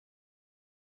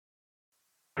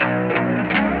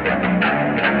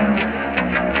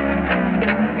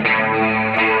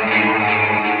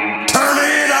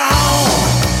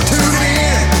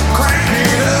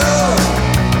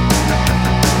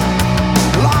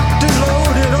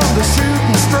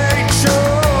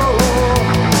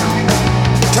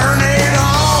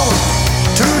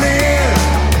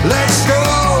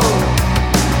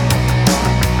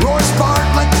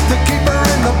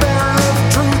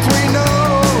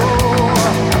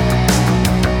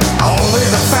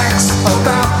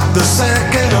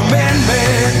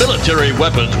Military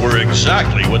weapons were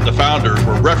exactly what the founders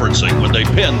were referencing when they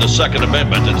penned the Second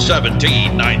Amendment in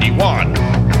 1791.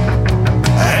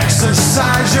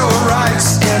 Exercise your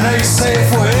rights in a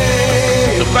safe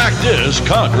way. The fact is,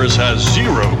 Congress has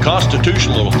zero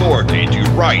constitutional authority to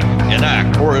write,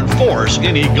 enact, or enforce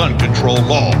any gun control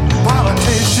law.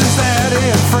 Politicians that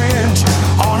infringe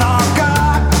on our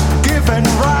God-given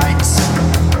rights,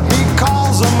 he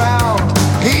calls them out.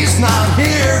 He's not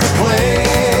here to play.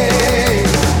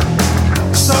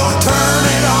 So turn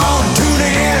it on, tune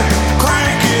in,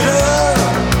 crank it up.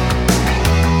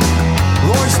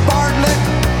 Royce Bartlett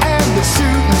and the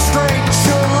Shooting Straight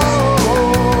Show.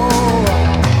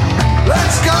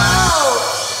 Let's go!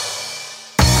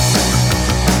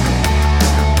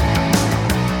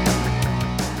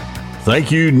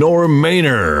 Thank you, Norm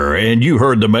Maynor. And you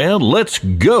heard the man. Let's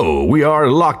go. We are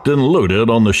locked and loaded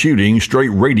on the Shooting Straight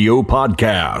Radio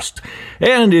podcast.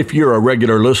 And if you're a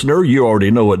regular listener, you already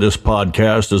know what this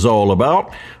podcast is all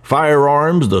about.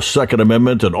 Firearms, the Second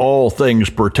Amendment, and all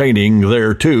things pertaining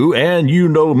thereto. And you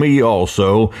know me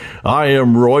also. I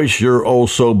am Royce, your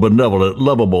also benevolent,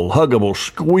 lovable, huggable,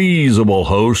 squeezable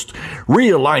host,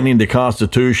 realigning the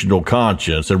constitutional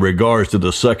conscience in regards to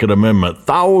the Second Amendment.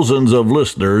 Thousands of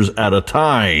listeners at a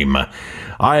time.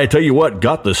 I tell you what,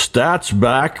 got the stats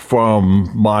back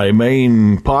from my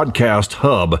main podcast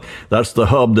hub. That's the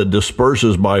hub that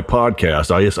disperses my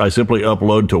podcast. I simply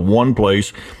upload to one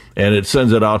place, and it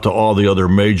sends it out to all the other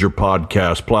major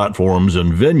podcast platforms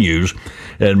and venues.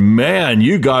 And man,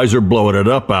 you guys are blowing it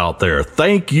up out there.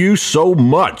 Thank you so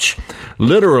much.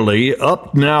 Literally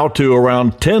up now to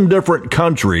around 10 different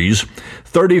countries,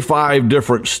 35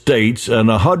 different states, and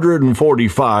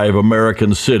 145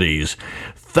 American cities.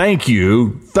 Thank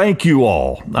you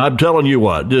all. I'm telling you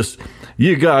what, just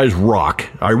you guys rock.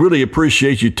 I really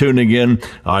appreciate you tuning in.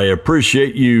 I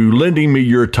appreciate you lending me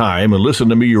your time and listen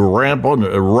to me rant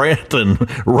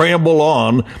and ramble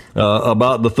on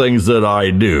about the things that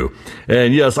I do.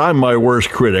 And yes, I'm my worst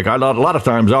critic. A lot of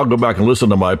times I'll go back and listen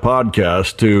to my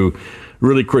podcast to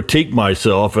really critique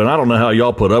myself, and I don't know how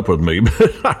y'all put up with me,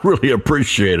 but I really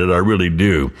appreciate it. I really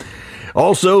do.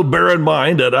 Also, bear in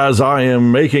mind that as I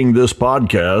am making this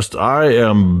podcast, I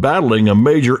am battling a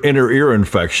major inner ear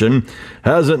infection.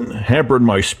 Hasn't hampered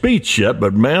my speech yet,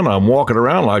 but man, I'm walking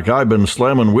around like I've been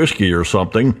slamming whiskey or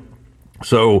something.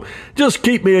 So just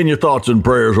keep me in your thoughts and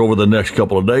prayers over the next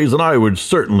couple of days, and I would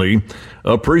certainly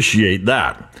appreciate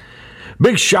that.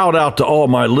 Big shout out to all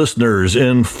my listeners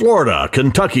in Florida,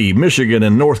 Kentucky, Michigan,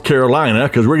 and North Carolina,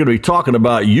 because we're going to be talking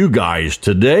about you guys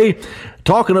today.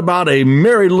 Talking about a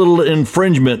merry little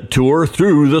infringement tour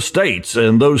through the states,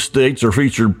 and those states are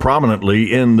featured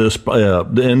prominently in this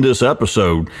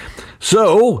episode.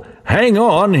 So, hang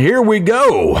on, here we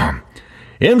go.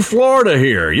 In Florida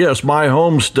here, yes, my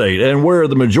home state, and where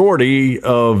the majority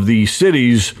of the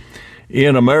cities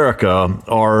in America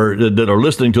that are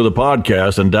listening to the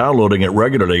podcast and downloading it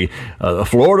regularly,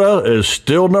 Florida is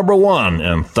still number one,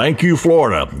 and thank you,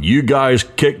 Florida. You guys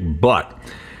kick butt.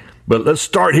 But let's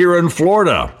start here in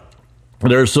Florida.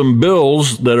 There's some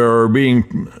bills that are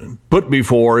being put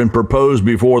before and proposed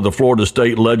before the Florida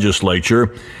State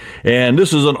Legislature. And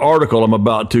this is an article I'm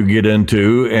about to get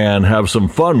into and have some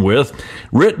fun with,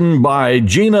 written by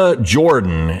Gina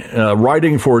Jordan,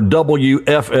 writing for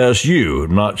WFSU.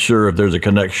 I'm not sure if there's a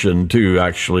connection to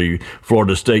actually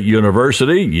Florida State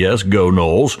University. Yes, go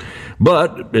Noles.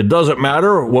 But it doesn't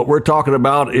matter. What we're talking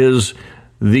about is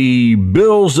the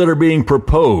bills that are being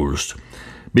proposed,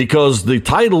 because the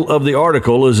title of the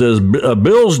article is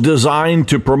bills designed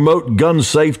to promote gun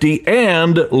safety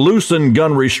and loosen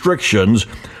gun restrictions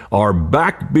are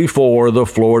back before the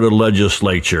Florida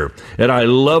legislature. And I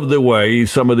love the way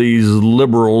some of these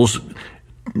liberals,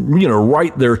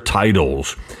 write their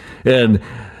titles. And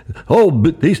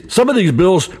some of these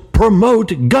bills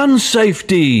promote gun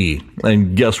safety.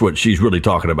 And guess what she's really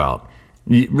talking about?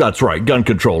 That's right, gun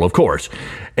control, of course.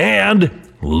 And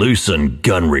loosen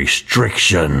gun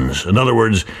restrictions. In other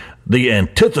words, the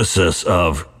antithesis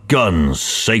of gun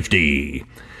safety.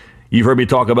 you've heard me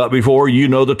talk about before. You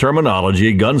know the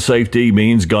terminology. Gun safety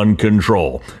means gun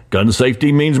control. Gun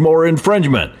safety means more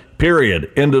infringement.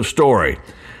 Period. End of story.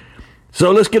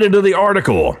 So let's get into the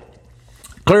article.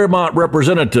 Claremont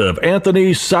Representative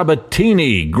Anthony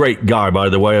Sabatini, great guy, by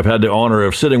the way. I've had the honor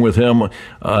of sitting with him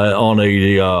on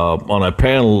a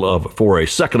panel for a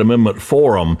Second Amendment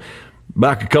forum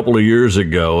back a couple of years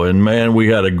ago, and man, we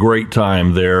had a great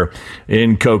time there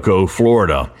in Cocoa,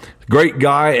 Florida. Great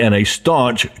guy and a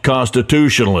staunch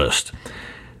constitutionalist.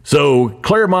 So,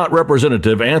 Claremont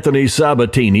Representative Anthony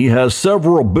Sabatini has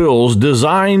several bills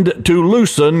designed to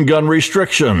loosen gun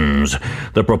restrictions.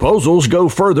 The proposals go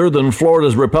further than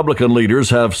Florida's Republican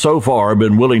leaders have so far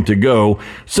been willing to go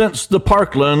since the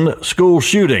Parkland school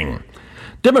shooting.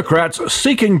 Democrats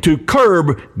seeking to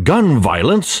curb gun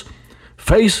violence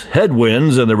face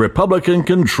headwinds in the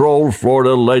Republican-controlled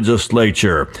Florida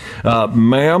legislature.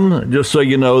 Ma'am, just so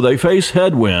you know, they face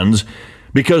headwinds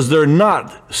because they're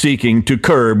not seeking to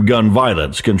curb gun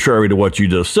violence, contrary to what you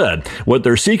just said. What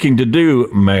they're seeking to do,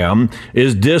 ma'am,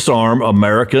 is disarm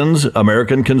Americans,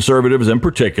 American conservatives in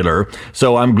particular.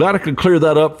 So I'm glad I could clear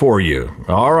that up for you.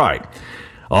 All right.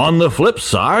 On the flip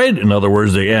side, in other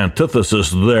words, the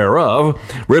antithesis thereof,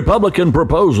 Republican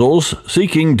proposals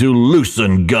seeking to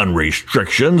loosen gun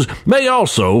restrictions may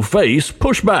also face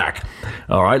pushback.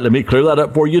 All right, let me clear that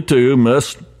up for you too,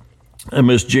 Miss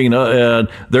Gina. And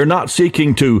they're not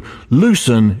seeking to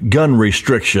loosen gun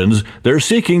restrictions. They're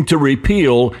seeking to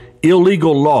repeal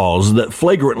illegal laws that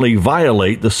flagrantly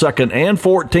violate the Second and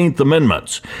 14th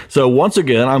Amendments. So once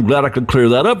again, I'm glad I could clear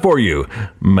that up for you,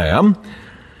 ma'am.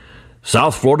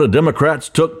 South Florida Democrats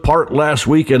took part last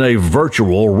week in a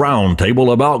virtual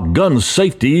roundtable about gun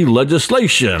safety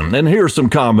legislation. And here's some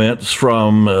comments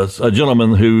from a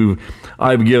gentleman who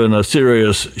I've given a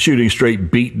serious shooting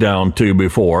straight beat down to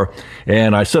before.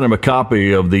 And I sent him a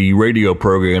copy of the radio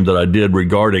program that I did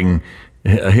regarding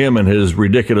him and his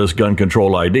ridiculous gun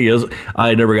control ideas.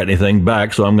 I never got anything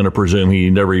back, so I'm going to presume he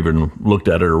never even looked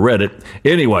at it or read it.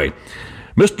 Anyway,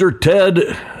 Mr.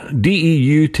 Ted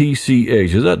Deutsch.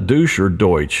 Is that douche or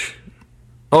Deutsch?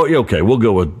 Oh, yeah, okay, we'll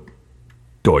go with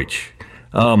Deutsch.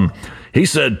 He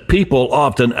said, people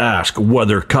often ask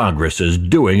whether Congress is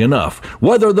doing enough,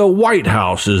 whether the White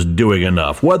House is doing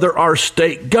enough, whether our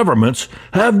state governments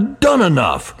have done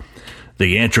enough.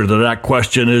 The answer to that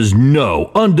question is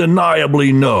no,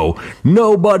 undeniably no.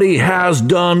 Nobody has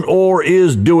done or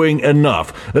is doing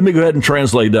enough. Let me go ahead and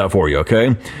translate that for you,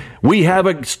 okay? We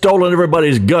haven't stolen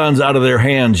everybody's guns out of their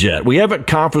hands yet. We haven't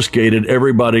confiscated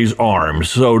everybody's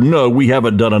arms. So no, we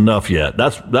haven't done enough yet.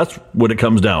 That's what it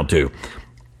comes down to.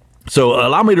 So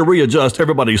allow me to readjust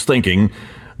everybody's thinking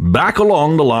back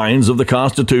along the lines of the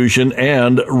Constitution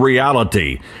and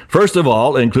reality. First of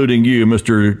all, including you,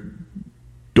 Mr.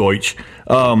 Deutsch,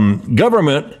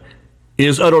 government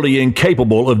is utterly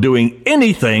incapable of doing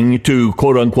anything to,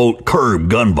 quote unquote, curb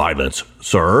gun violence,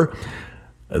 sir.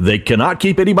 They cannot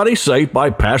keep anybody safe by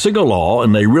passing a law,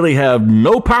 and they really have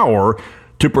no power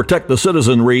to protect the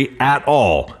citizenry at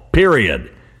all, period.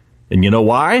 And you know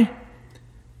why?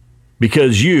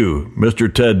 Because you,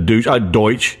 Mr. Ted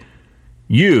Deutsch,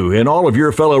 you and all of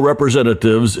your fellow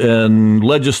representatives and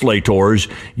legislators,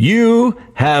 you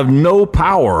have no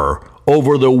power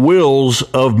over the wills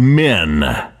of men.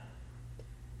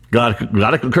 Got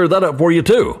to clear that up for you,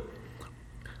 too.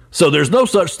 So there's no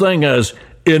such thing as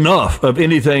enough of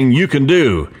anything you can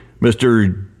do,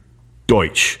 Mr.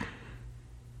 Deutsch.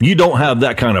 You don't have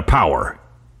that kind of power.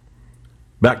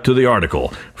 Back to the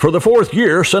article. For the fourth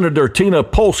year, Senator Tina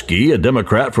Polsky, a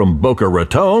Democrat from Boca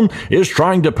Raton, is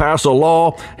trying to pass a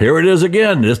law. Here it is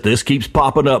again. This keeps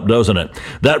popping up, doesn't it?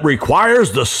 That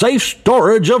requires the safe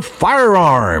storage of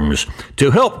firearms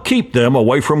to help keep them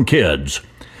away from kids.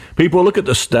 People, look at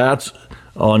the stats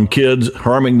on kids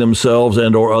harming themselves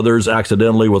and or others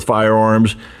accidentally with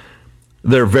firearms.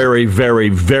 They're very, very,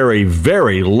 very,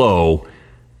 very low,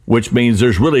 which means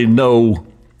there's really no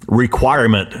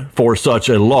requirement for such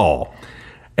a law.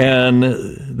 And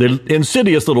the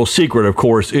insidious little secret, of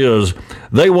course, is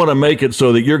they want to make it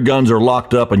so that your guns are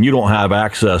locked up and you don't have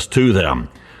access to them.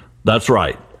 That's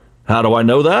right. How do I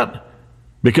know that?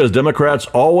 Because Democrats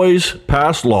always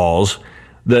pass laws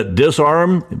that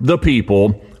disarm the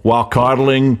people while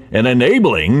coddling and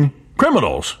enabling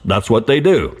criminals. That's what they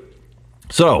do.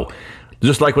 So,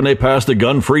 just like when they passed the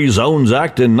Gun-Free Zones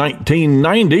Act in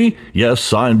 1990, yes,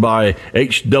 signed by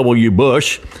H.W.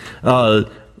 Bush,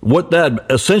 what that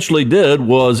essentially did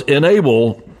was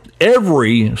enable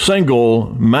every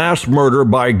single mass murder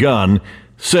by gun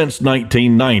since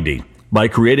 1990 by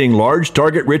creating large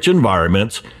target-rich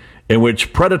environments in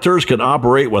which predators can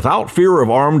operate without fear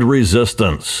of armed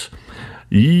resistance.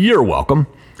 You're welcome.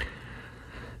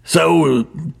 So,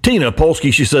 Tina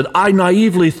Polsky, she said, I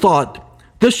naively thought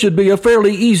this should be a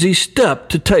fairly easy step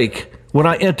to take when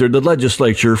I entered the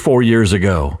legislature 4 years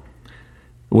ago.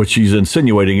 What she's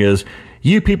insinuating is,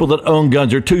 you people that own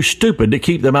guns are too stupid to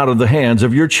keep them out of the hands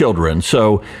of your children.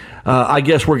 So I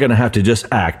guess we're going to have to just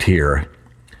act here.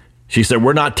 She said,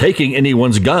 we're not taking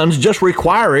anyone's guns, just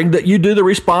requiring that you do the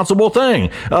responsible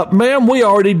thing. Ma'am, we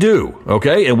already do,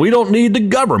 okay? And we don't need the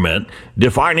government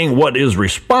defining what is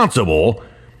responsible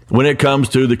when it comes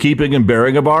to the keeping and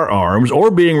bearing of our arms or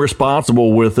being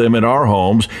responsible with them in our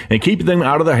homes and keeping them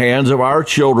out of the hands of our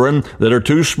children that are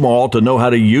too small to know how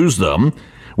to use them.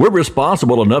 We're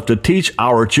responsible enough to teach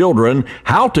our children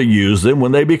how to use them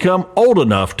when they become old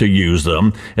enough to use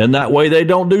them. And that way they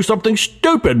don't do something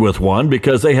stupid with one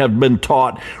because they have been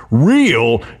taught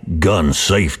real gun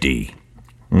safety.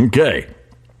 Okay.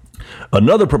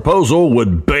 Another proposal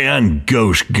would ban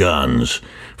ghost guns,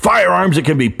 firearms that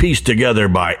can be pieced together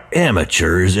by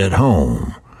amateurs at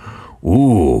home.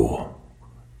 Ooh,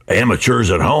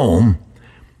 amateurs at home?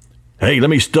 Hey, let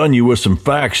me stun you with some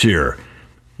facts here.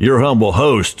 Your humble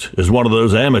host is one of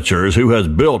those amateurs who has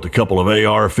built a couple of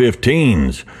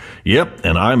AR-15s. Yep,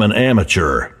 and I'm an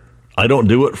amateur. I don't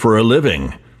do it for a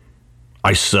living.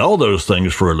 I sell those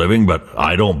things for a living, but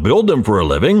I don't build them for a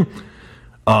living.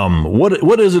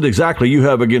 What is it exactly you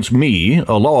have against me,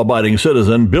 a law-abiding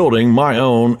citizen, building my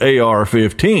own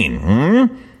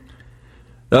AR-15?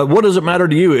 What does it matter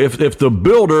to you if the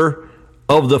builder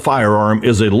of the firearm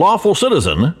is a lawful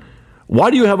citizen? Why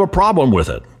do you have a problem with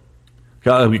it?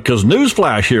 Because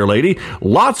newsflash here, lady,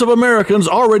 lots of Americans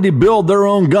already build their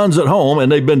own guns at home,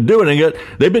 and they've been doing it.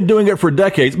 They've been doing it for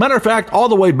decades. Matter of fact, all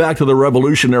the way back to the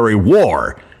Revolutionary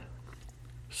War.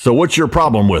 So what's your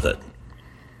problem with it?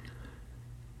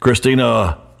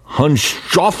 Christina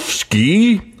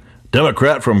Hunchofsky,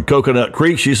 Democrat from Coconut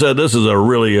Creek, she said this is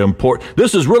really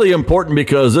important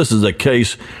because this is a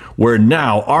case where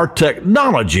now our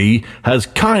technology has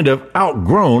kind of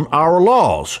outgrown our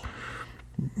laws.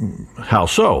 How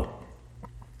so?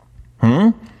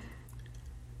 And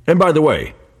by the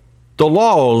way, the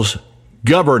laws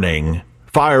governing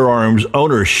firearms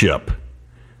ownership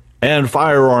and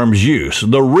firearms use,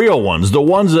 the real ones, the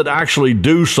ones that actually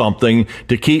do something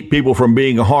to keep people from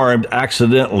being harmed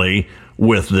accidentally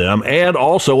with them and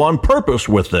also on purpose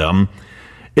with them,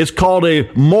 it's called a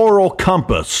moral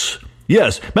compass.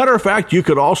 Yes, matter of fact, you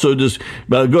could also just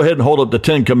go ahead and hold up the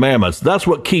 10 Commandments. That's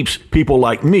what keeps people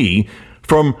like me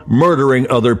from murdering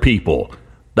other people.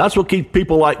 That's what keeps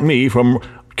people like me from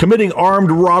committing armed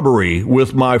robbery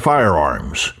with my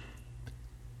firearms.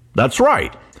 That's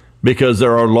right, because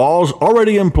there are laws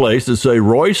already in place that say,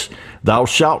 Royce, thou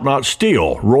shalt not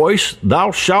steal. Royce,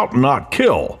 thou shalt not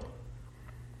kill.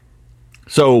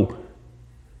 So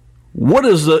what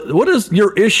is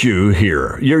your issue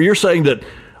here? You're saying that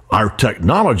our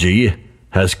technology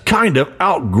has kind of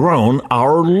outgrown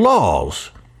our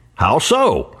laws. How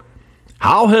so?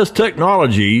 How has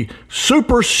technology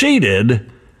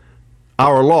superseded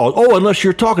our laws? Oh, unless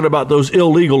you're talking about those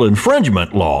illegal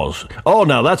infringement laws. Oh,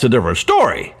 now that's a different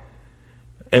story.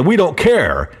 And we don't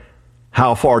care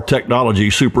how far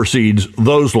technology supersedes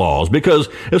those laws, because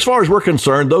as far as we're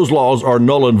concerned, those laws are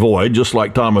null and void, just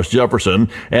like Thomas Jefferson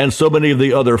and so many of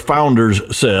the other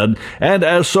founders said, and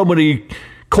as so many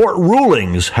court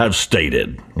rulings have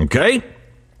stated. Okay?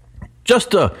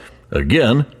 Just to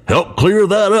again, help clear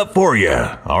that up for you,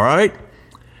 all right?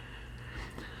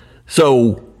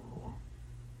 So,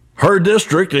 her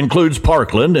district includes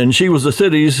Parkland, and she was the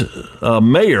city's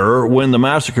mayor when the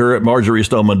massacre at Marjory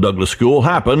Stoneman Douglas School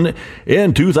happened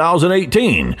in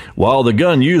 2018. While the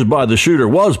gun used by the shooter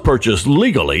was purchased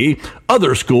legally,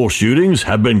 other school shootings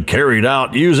have been carried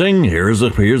out using, here's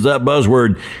that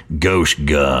buzzword, ghost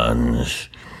guns.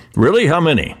 Really? How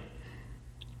many?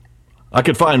 I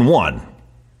could find one.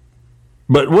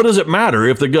 But what does it matter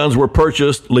if the guns were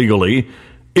purchased legally,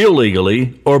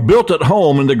 illegally, or built at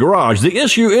home in the garage? The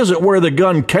issue isn't where the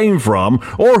gun came from,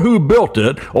 or who built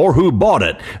it, or who bought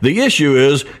it. The issue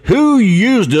is who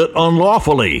used it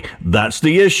unlawfully. That's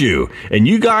the issue. And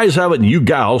you guys have it, and you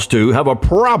gals too, have a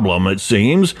problem, it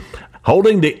seems,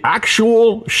 holding the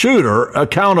actual shooter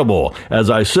accountable, as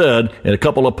I said in a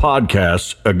couple of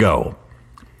podcasts ago.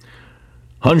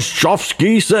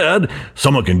 Hunchofsky said,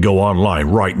 someone can go online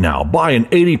right now, buy an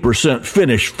 80%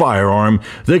 finished firearm.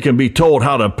 They can be told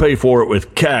how to pay for it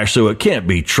with cash so it can't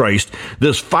be traced.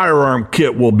 This firearm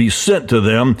kit will be sent to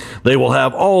them. They will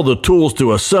have all the tools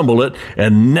to assemble it,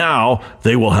 and now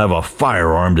they will have a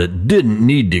firearm that didn't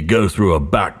need to go through a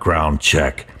background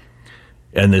check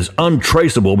and is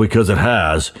untraceable because it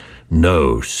has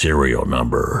no serial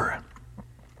number.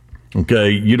 Okay,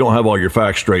 you don't have all your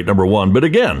facts straight, number one. But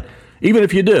again, even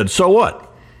if you did, so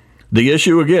what? The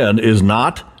issue, again, is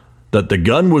not that the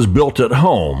gun was built at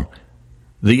home.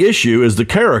 The issue is the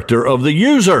character of the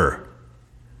user.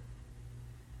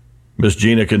 Miss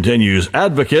Gina continues,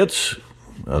 advocates,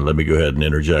 let me go ahead and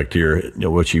interject here.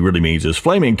 What she really means is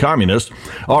flaming communists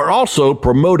are also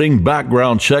promoting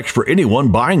background checks for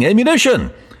anyone buying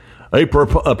ammunition. A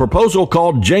proposal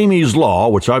called Jamie's Law,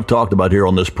 which I've talked about here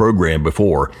on this program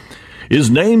before, is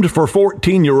named for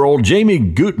 14-year-old Jamie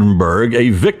Guttenberg, a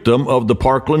victim of the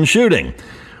Parkland shooting.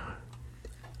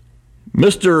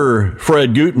 Mr.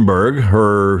 Fred Guttenberg,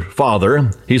 her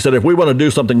father, he said, if we want to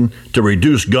do something to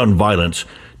reduce gun violence,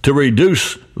 to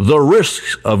reduce the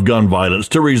risks of gun violence,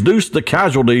 to reduce the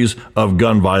casualties of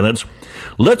gun violence,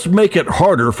 let's make it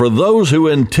harder for those who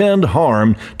intend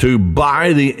harm to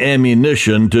buy the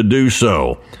ammunition to do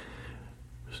so.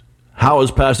 How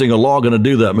is passing a law going to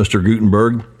do that, Mr.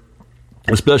 Guttenberg?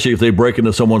 Especially if they break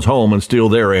into someone's home and steal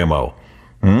their ammo.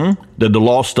 Did the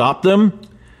law stop them?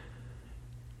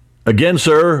 Again,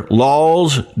 sir,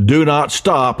 laws do not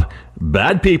stop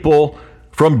bad people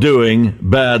from doing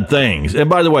bad things. And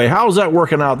by the way, how's that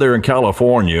working out there in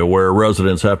California where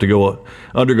residents have to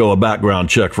undergo a background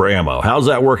check for ammo? How's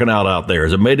that working out there?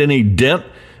 Has it made any dent,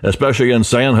 especially in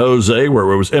San Jose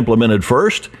where it was implemented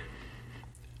first?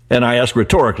 And I ask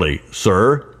rhetorically,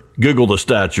 sir, Google the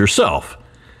stats yourself.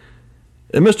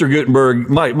 And Mr. Guttenberg,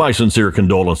 my sincere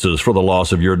condolences for the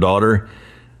loss of your daughter.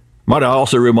 Might I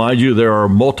also remind you there are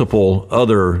multiple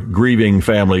other grieving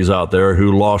families out there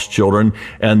who lost children,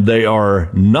 and they are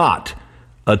not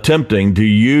attempting to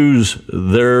use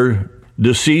their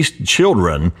deceased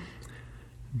children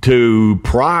to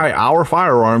pry our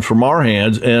firearms from our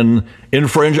hands and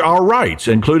infringe our rights,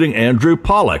 including Andrew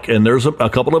Pollack. And there's a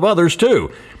couple of others,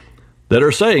 too, that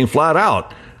are saying flat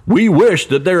out, we wish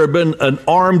that there had been an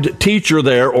armed teacher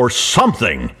there or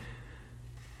something,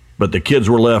 but the kids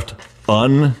were left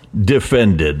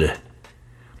undefended.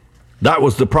 That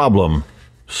was the problem,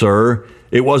 sir.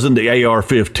 It wasn't the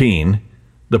AR-15.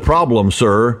 The problem,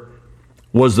 sir,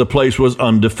 was the place was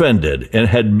undefended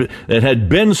and it had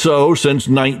been so since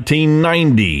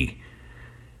 1990.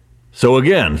 So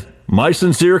again, my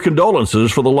sincere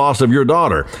condolences for the loss of your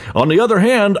daughter. On the other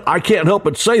hand, I can't help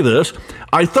but say this.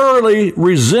 I thoroughly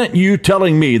resent you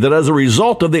telling me that as a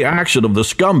result of the action of the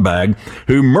scumbag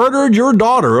who murdered your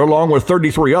daughter along with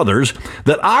 33 others,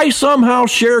 that I somehow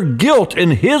share guilt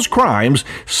in his crimes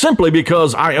simply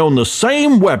because I own the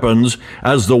same weapons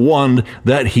as the one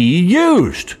that he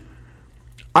used.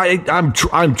 I'm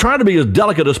trying to be as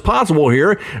delicate as possible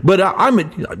here, but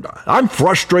I'm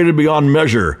frustrated beyond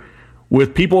measure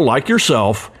with people like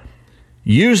yourself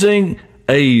using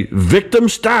a victim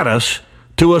status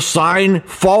to assign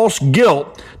false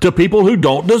guilt to people who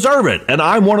don't deserve it. And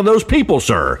I'm one of those people,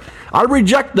 sir. I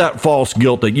reject that false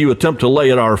guilt that you attempt to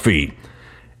lay at our feet.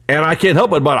 And I can't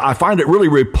help it, but I find it really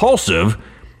repulsive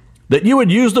that you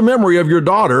would use the memory of your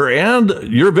daughter and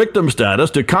your victim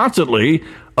status to constantly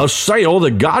assail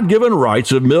the God-given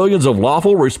rights of millions of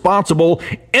lawful, responsible,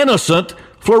 innocent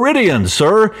Floridians,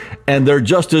 sir, and they're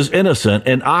just as innocent,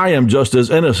 and I am just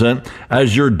as innocent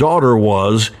as your daughter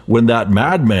was when that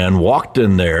madman walked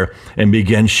in there and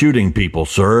began shooting people,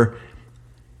 sir.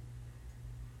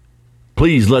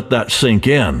 Please let that sink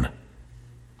in.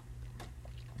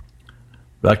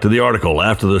 Back to the article.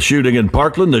 After the shooting in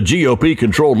Parkland, the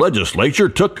GOP-controlled legislature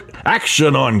took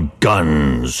action on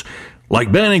guns,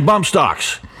 like banning bump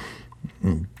stocks.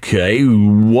 Okay,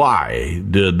 why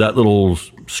did that little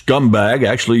scumbag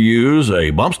actually use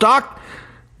a bump stock?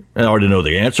 I already know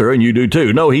the answer, and you do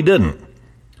too. No, he didn't.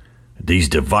 These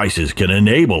devices can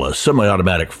enable a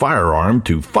semi-automatic firearm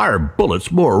to fire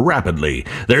bullets more rapidly.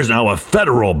 There's now a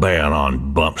federal ban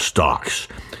on bump stocks.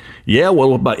 Yeah,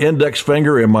 well, with my index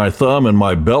finger and my thumb and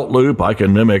my belt loop, I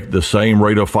can mimic the same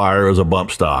rate of fire as a bump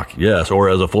stock. Yes, or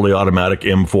as a fully automatic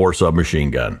M4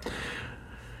 submachine gun.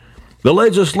 The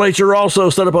legislature also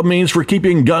set up a means for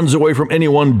keeping guns away from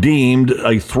anyone deemed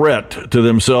a threat to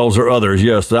themselves or others.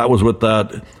 Yes, that was with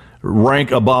that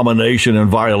rank abomination and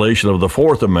violation of the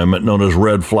Fourth Amendment known as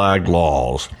red flag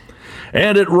laws.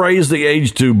 And it raised the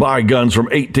age to buy guns from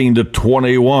 18 to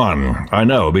 21. I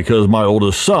know, because my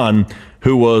oldest son,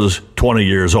 who was 20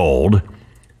 years old,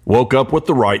 woke up with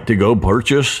the right to go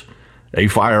purchase a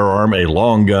firearm, a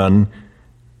long gun,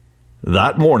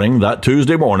 that morning, that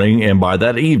Tuesday morning, and by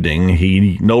that evening,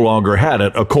 he no longer had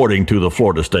it, according to the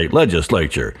Florida State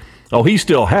Legislature. Oh, he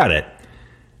still had it,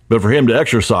 but for him to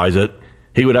exercise it,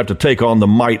 he would have to take on the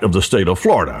might of the state of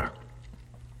Florida.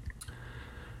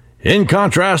 In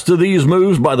contrast to these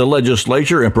moves by the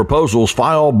legislature and proposals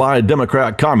filed by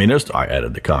Democrat communist, I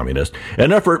added the communist,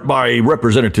 an effort by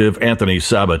Representative Anthony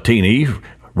Sabatini,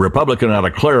 Republican out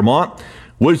of Claremont,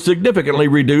 would significantly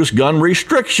reduce gun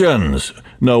restrictions.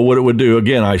 No, what it would do,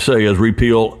 again, I say, is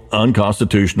repeal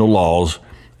unconstitutional laws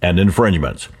and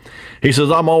infringements. He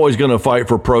says, I'm always going to fight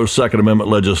for pro-Second Amendment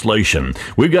legislation.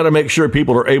 We've got to make sure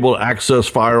people are able to access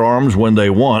firearms when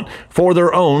they want for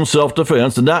their own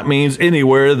self-defense, and that means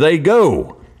anywhere they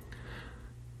go.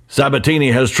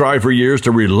 Sabatini has tried for years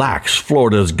to relax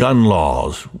Florida's gun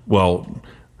laws. Well,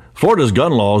 Florida's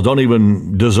gun laws don't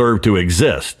even deserve to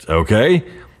exist, okay?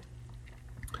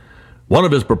 One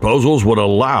of his proposals would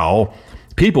allow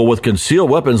people with concealed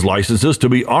weapons licenses to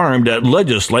be armed at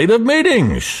legislative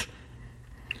meetings.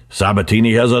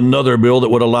 Sabatini has another bill that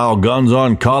would allow guns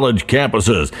on college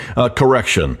campuses.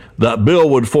 Correction, that bill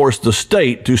would force the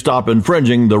state to stop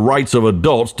infringing the rights of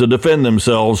adults to defend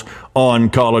themselves on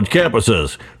college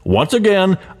campuses. Once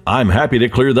again, I'm happy to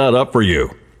clear that up for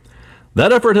you.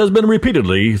 That effort has been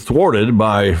repeatedly thwarted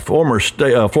by former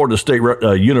Florida State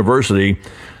University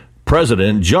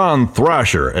President John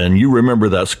Thrasher, and you remember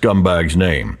that scumbag's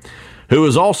name, who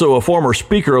is also a former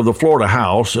Speaker of the Florida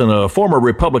House and a former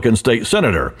Republican state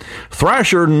senator.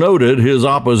 Thrasher noted his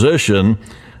opposition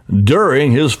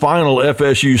during his final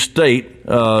FSU State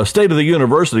of the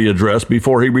University address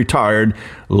before he retired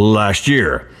last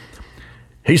year.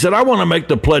 He said, I want to make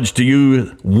the pledge to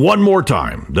you one more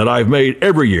time that I've made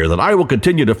every year that I will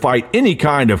continue to fight any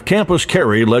kind of campus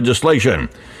carry legislation.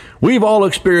 We've all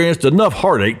experienced enough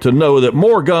heartache to know that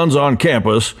more guns on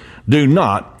campus do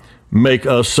not make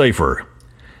us safer.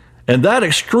 And that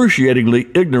excruciatingly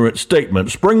ignorant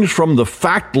statement springs from the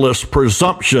factless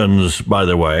presumptions, by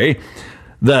the way,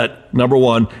 that, number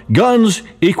one, guns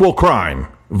equal crime,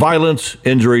 violence,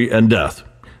 injury, and death.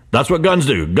 That's what guns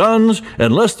do. Guns,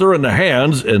 unless they're in the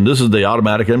hands, and this is the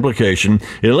automatic implication,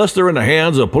 unless they're in the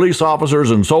hands of police officers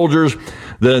and soldiers,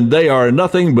 then they are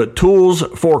nothing but tools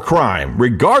for crime,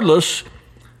 regardless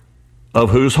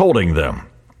of who's holding them.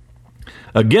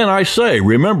 Again, I say,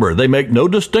 remember, they make no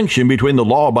distinction between the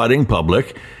law-abiding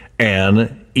public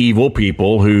and evil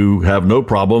people who have no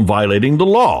problem violating the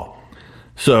law.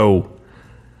 So,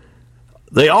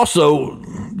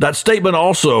 that statement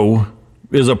also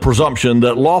is a presumption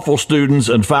that lawful students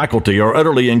and faculty are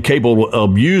utterly incapable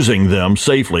of using them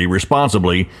safely,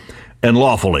 responsibly, and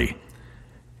lawfully.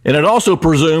 And it also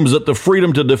presumes that the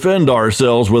freedom to defend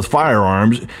ourselves with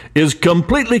firearms is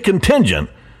completely contingent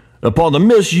upon the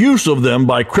misuse of them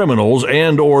by criminals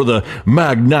and or the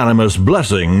magnanimous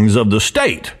blessings of the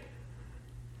state.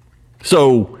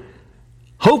 So,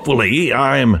 hopefully,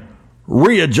 I'm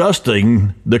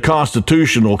readjusting the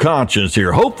constitutional conscience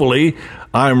here. Hopefully,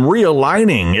 I'm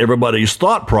realigning everybody's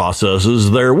thought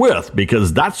processes therewith,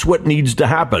 because that's what needs to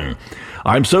happen.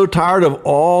 I'm so tired of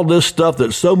all this stuff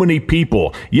that so many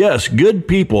people, yes, good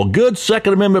people, good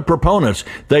Second Amendment proponents,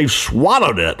 they've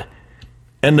swallowed it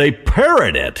and they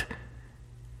parrot it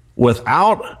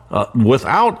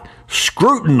without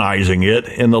scrutinizing it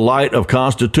in the light of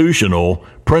constitutional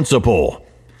principle.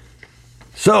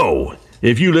 So,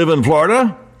 if you live in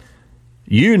Florida,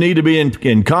 you need to be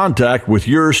in contact with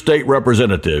your state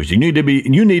representatives. You need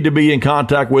to be in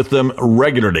contact with them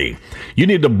regularly. You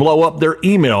need to blow up their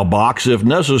email box if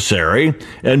necessary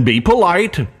and be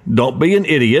polite. Don't be an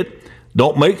idiot.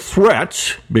 Don't make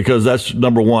threats, because that's,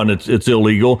 number one, it's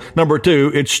illegal. Number two,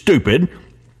 it's stupid.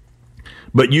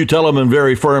 But you tell them in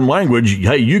very firm language,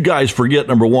 hey, you guys forget,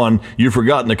 number one, you've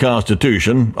forgotten the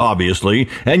Constitution, obviously,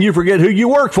 and you forget who you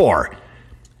work for.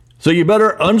 So you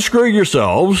better unscrew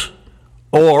yourselves,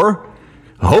 or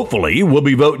hopefully we'll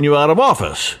be voting you out of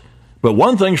office. But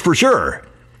one thing's for sure.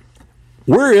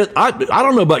 I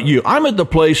don't know about you. I'm at the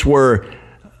place where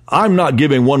I'm not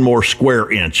giving one more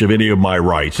square inch of any of my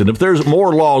rights. And if there's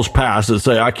more laws passed that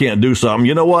say I can't do something,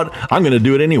 you know what? I'm going to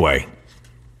do it anyway.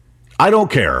 I don't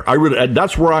care.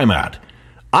 That's where I'm at.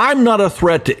 I'm not a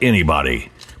threat to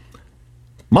anybody.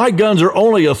 My guns are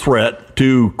only a threat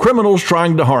to criminals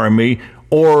trying to harm me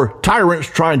or tyrants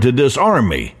trying to disarm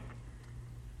me.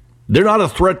 They're not a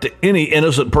threat to any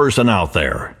innocent person out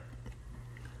there.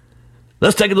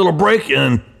 Let's take a little break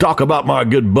and talk about my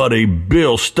good buddy,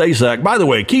 Bill Stasak. By the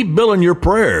way, keep Bill in your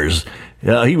prayers.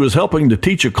 He was helping to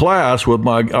teach a class with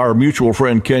our mutual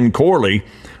friend Ken Corley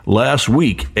last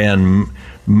week. And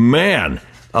man,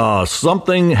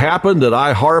 something happened that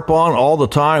I harp on all the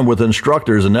time with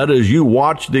instructors, and that is you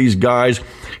watch these guys.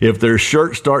 If their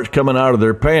shirt starts coming out of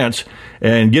their pants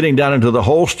and getting down into the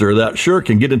holster, that shirt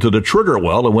can get into the trigger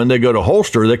well, and when they go to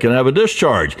holster, they can have a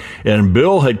discharge. And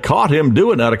Bill had caught him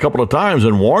doing that a couple of times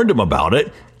and warned him about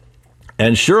it.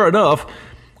 And sure enough,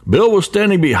 Bill was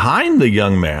standing behind the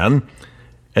young man,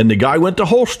 and the guy went to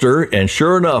holster, and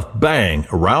sure enough, bang,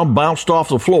 a round bounced off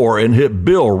the floor and hit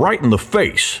Bill right in the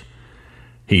face.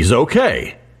 He's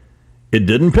okay. It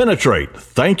didn't penetrate,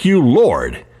 thank you,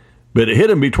 Lord, but it hit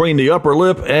him between the upper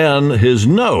lip and his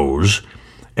nose.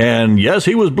 And yes,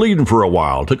 he was bleeding for a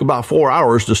while. It took about 4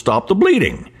 hours to stop the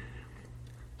bleeding.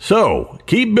 So,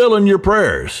 keep Bill in your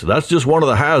prayers. That's just one of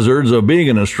the hazards of being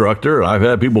an instructor. I've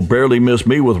had people barely miss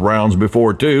me with rounds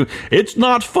before, too. It's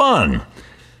not fun.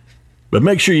 But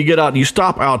make sure you get out and you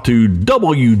stop out to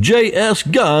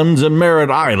WJS Guns in Merritt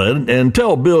Island and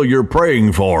tell Bill you're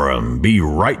praying for him. Be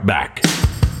right back.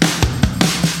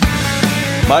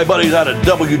 My buddies out at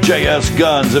WJS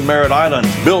Guns in Merritt Island,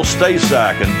 Bill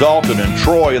Stasak and Dalton and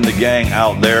Troy and the gang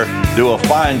out there do a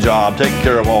fine job taking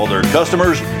care of all their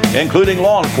customers, including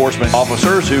law enforcement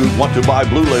officers who want to buy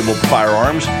Blue Label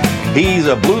firearms. He's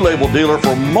a Blue Label dealer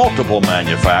for multiple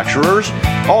manufacturers,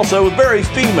 also very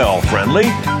female-friendly.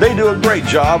 They do a great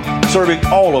job serving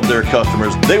all of their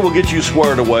customers. They will get you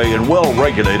squared away and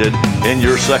well-regulated in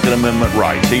your Second Amendment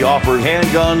rights. He offers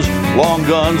handguns, long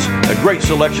guns, a great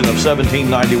selection of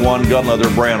 1791 gun leather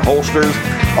brand holsters,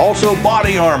 also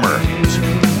body armor,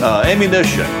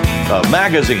 ammunition,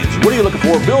 magazines. What are you looking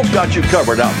for? Bill's got you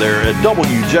covered out there at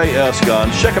WJS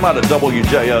Guns. Check him out at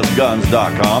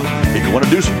WJSGuns.com. If you want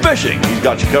to do some fishing, he's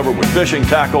got you covered with fishing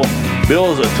tackle.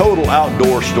 Bill is a total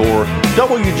outdoor store.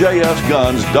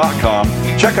 WJSGuns.com.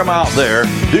 Check him out there.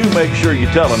 Do make sure you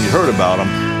tell him you heard about him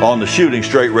on the Shooting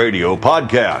Straight Radio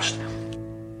podcast.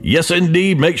 Yes,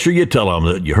 indeed. Make sure you tell him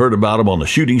that you heard about him on the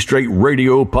Shooting Straight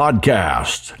Radio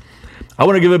podcast. I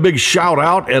want to give a big shout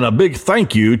out and a big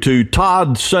thank you to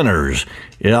Todd Centers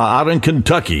out in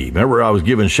Kentucky. Remember, I was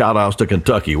giving shout outs to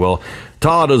Kentucky. Well,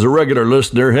 Todd is a regular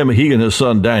listener, he and his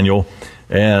son Daniel,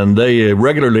 and they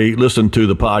regularly listen to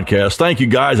the podcast. Thank you,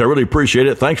 guys. I really appreciate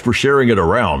it. Thanks for sharing it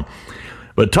around.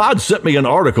 But Todd sent me an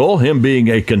article, him being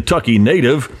a Kentucky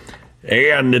native,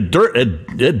 and it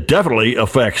definitely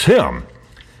affects him.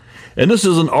 And this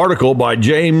is an article by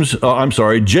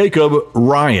Jacob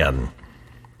Ryan.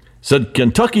 Said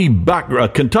Kentucky's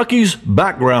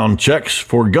background checks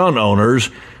for gun owners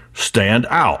stand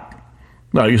out.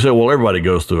 Now, you say, well, everybody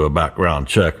goes through a background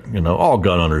check. All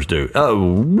gun owners do.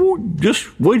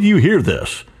 Just wait till you hear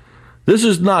this. This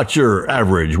is not your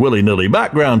average willy-nilly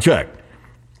background check.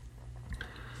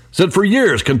 Said for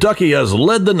years, Kentucky has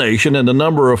led the nation in the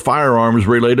number of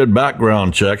firearms-related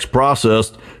background checks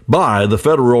processed by the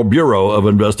Federal Bureau of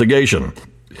Investigation.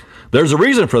 There's a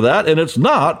reason for that, and it's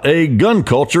not a gun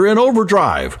culture in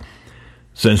overdrive.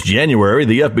 Since January,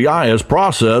 the FBI has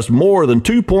processed more than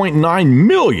 2.9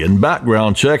 million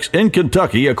background checks in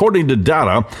Kentucky, according to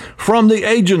data from the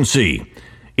agency.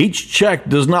 Each check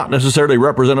does not necessarily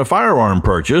represent a firearm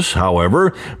purchase.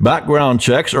 However, background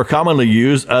checks are commonly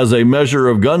used as a measure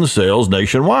of gun sales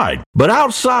nationwide. But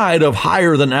outside of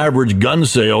higher than average gun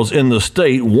sales in the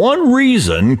state, one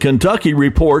reason Kentucky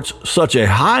reports such a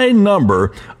high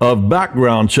number of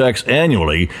background checks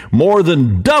annually, more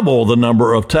than double the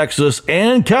number of Texas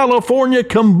and California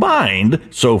combined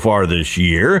so far this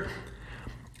year,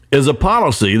 is a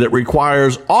policy that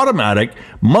requires automatic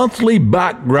monthly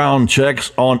background checks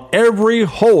on every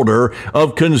holder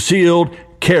of concealed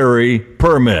carry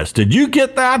permits. Did you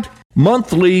get that?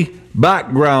 Monthly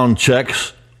background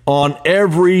checks on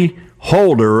every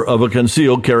holder of a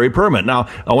concealed carry permit. Now,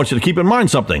 I want you to keep in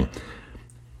mind something.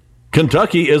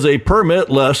 Kentucky is a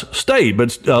permit-less state,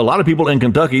 but a lot of people in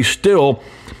Kentucky still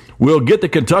will get the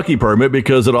Kentucky permit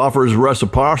because it offers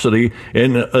reciprocity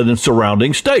in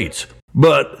surrounding states.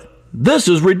 But this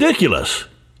is ridiculous.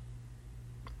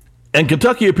 And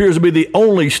Kentucky appears to be the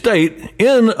only state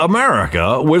in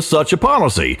America with such a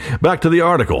policy. Back to the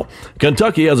article.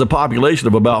 Kentucky has a population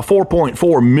of about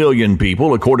 4.4 million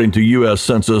people, according to U.S.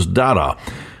 Census data.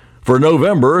 For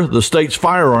November, the state's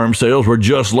firearm sales were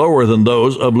just lower than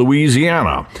those of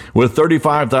Louisiana, with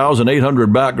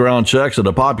 35,800 background checks and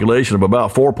a population of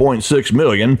about 4.6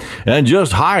 million, and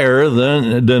just higher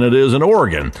than it is in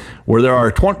Oregon, where there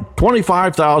are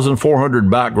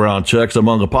 25,400 background checks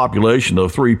among a population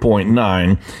of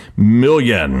 3.9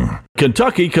 million.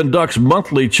 Kentucky conducts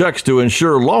monthly checks to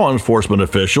ensure law enforcement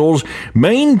officials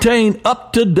maintain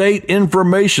up-to-date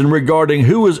information regarding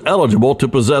who is eligible to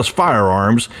possess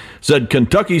firearms, said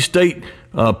Kentucky State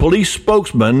Police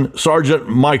spokesman Sergeant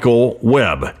Michael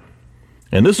Webb.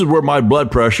 And this is where my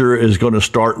blood pressure is going to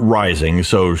start rising,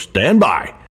 so stand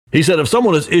by. He said if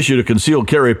someone is issued a concealed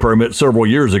carry permit several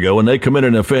years ago and they commit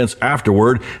an offense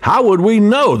afterward, how would we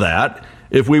know that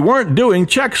if we weren't doing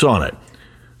checks on it?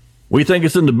 We think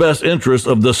it's in the best interest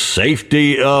of the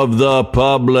safety of the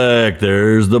public.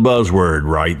 There's the buzzword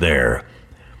right there.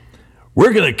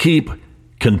 We're going to keep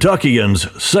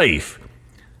Kentuckians safe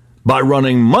by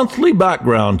running monthly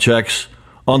background checks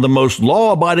on the most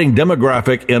law-abiding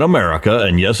demographic in America,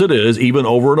 and yes, it is, even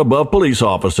over and above police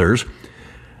officers,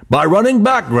 by running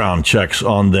background checks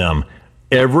on them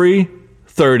every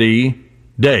 30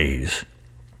 days.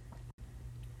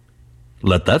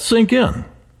 Let that sink in.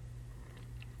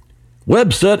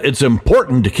 Webb said it's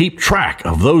important to keep track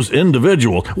of those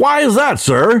individuals. Why is that,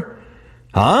 sir?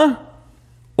 Huh?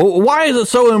 Why is it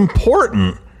so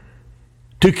important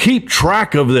to keep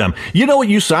track of them? You know what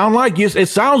you sound like? It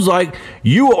sounds like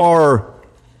you are,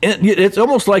 it's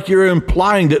almost like you're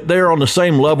implying that they're on the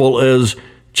same level as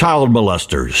child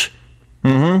molesters,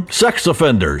 sex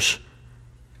offenders.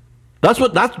 That's the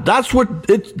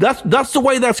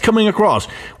way that's coming across.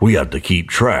 We have to keep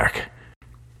track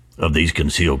of these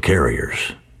concealed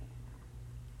carriers.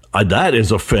 That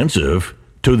is offensive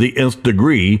to the nth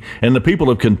degree, and the people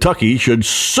of Kentucky should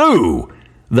sue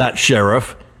that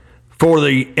sheriff for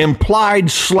the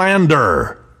implied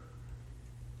slander.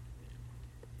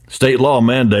 State law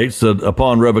mandates that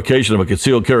upon revocation of a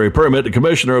concealed carry permit, the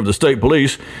commissioner of the state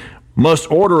police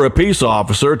must order a peace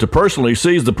officer to personally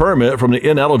seize the permit from the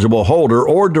ineligible holder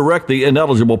or direct the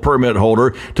ineligible permit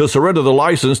holder to surrender the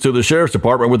license to the sheriff's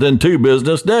department within 2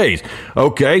 business days.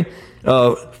 Okay,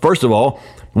 first of all,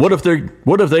 what if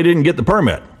they didn't get the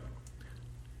permit?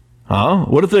 Huh?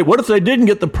 What if they didn't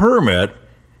get the permit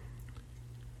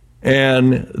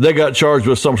and they got charged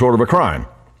with some sort of a crime?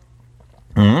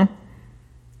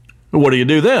 What do you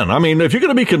do then? I mean, if you're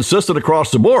going to be consistent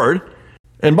across the board,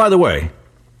 and by the way,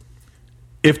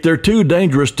 if they're too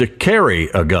dangerous to carry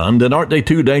a gun, then aren't they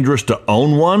too dangerous to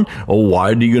own one? Or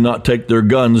why do you not take their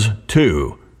guns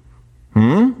too?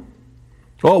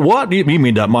 Oh, what? You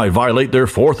mean that might violate their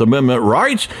Fourth Amendment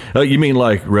rights? You mean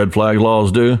like red flag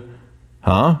laws do?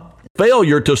 Huh?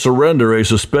 Failure to surrender a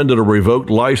suspended or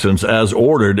revoked license as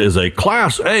ordered is a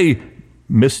Class A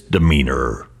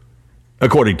misdemeanor,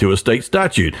 according to a state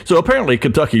statute. So apparently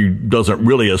Kentucky doesn't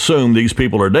really assume these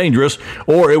people are dangerous,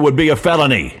 or it would be a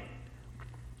felony.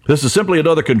 This is simply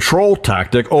another control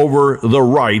tactic over the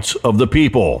rights of the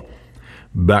people.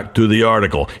 Back to the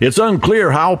article. It's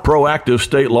unclear how proactive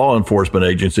state law enforcement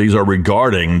agencies are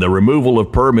regarding the removal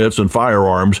of permits and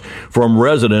firearms from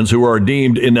residents who are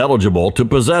deemed ineligible to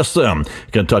possess them.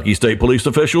 Kentucky State Police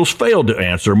officials failed to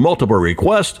answer multiple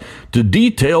requests to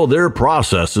detail their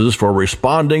processes for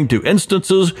responding to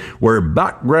instances where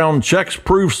background checks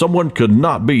prove someone could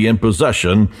not be in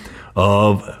possession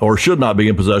of or should not be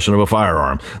in possession of a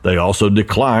firearm. They also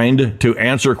declined to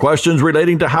answer questions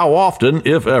relating to how often,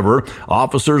 if ever,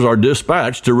 officers are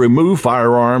dispatched to remove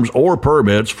firearms or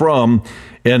permits from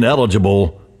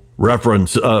ineligible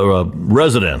residents.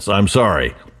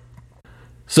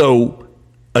 So,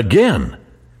 again,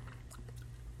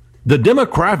 the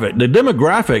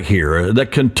demographic here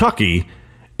that Kentucky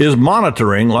is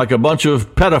monitoring like a bunch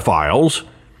of pedophiles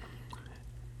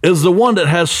is the one that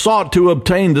has sought to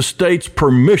obtain the state's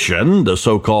permission, the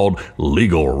so-called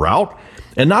legal route,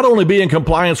 and not only be in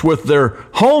compliance with their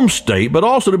home state, but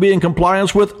also to be in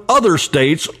compliance with other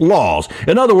states' laws.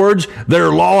 In other words,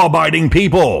 they're law-abiding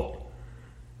people.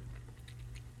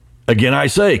 Again, I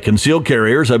say, concealed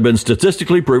carriers have been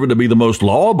statistically proven to be the most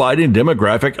law-abiding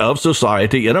demographic of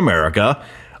society in America,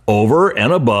 over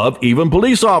and above even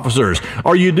police officers.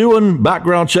 Are you doing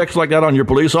background checks like that on your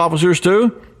police officers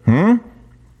too?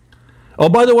 Oh,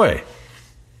 by the way,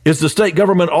 is the state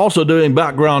government also doing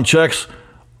background checks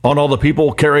on all the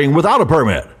people carrying without a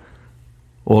permit?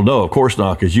 Well, no, of course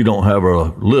not, because you don't have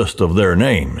a list of their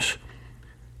names.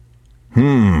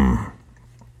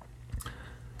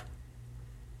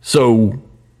 So,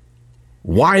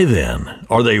 why then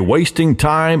are they wasting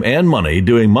time and money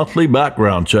doing monthly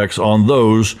background checks on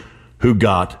those who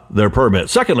got their permit?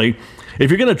 Secondly, if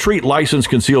you're going to treat licensed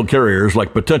concealed carriers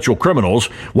like potential criminals,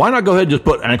 why not go ahead and just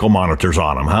put ankle monitors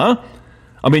on them, huh?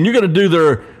 I mean, you're going to do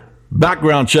their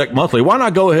background check monthly. Why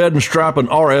not go ahead and strap an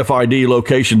RFID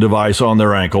location device on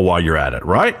their ankle while you're at it,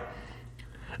 right?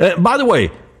 By the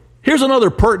way, here's another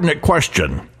pertinent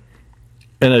question,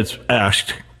 and it's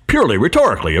asked purely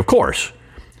rhetorically, of course.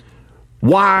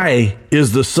 Why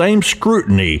is the same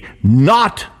scrutiny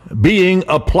not being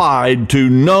applied to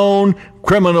known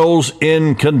criminals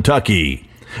in Kentucky,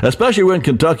 especially when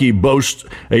Kentucky boasts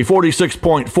a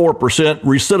 46.4%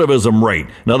 recidivism rate?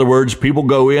 In other words, people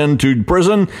go into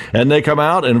prison and they come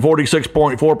out, and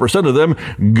 46.4% of them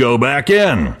go back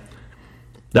in.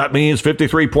 That means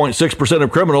 53.6% of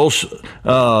criminals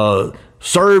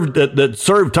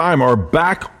served time are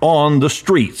back on the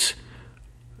streets.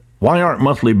 Why aren't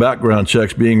monthly background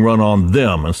checks being run on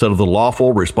them instead of the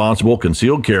lawful, responsible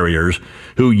concealed carriers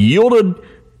who yielded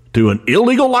to an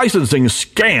illegal licensing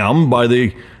scam by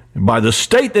the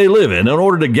state they live in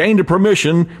order to gain the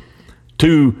permission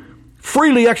to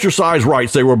freely exercise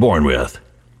rights they were born with?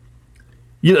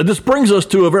 This brings us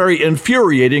to a very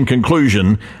infuriating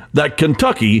conclusion that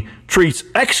Kentucky treats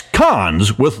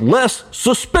ex-cons with less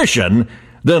suspicion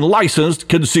than licensed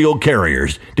concealed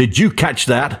carriers. Did you catch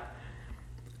that?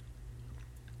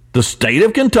 The state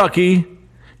of Kentucky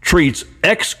treats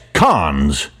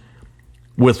ex-cons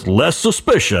with less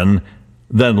suspicion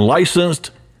than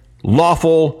licensed,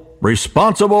 lawful,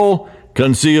 responsible,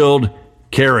 concealed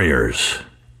carriers.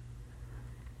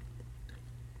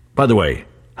 By the way,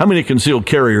 how many concealed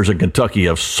carriers in Kentucky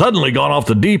have suddenly gone off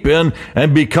the deep end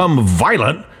and become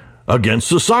violent against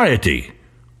society?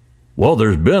 Well,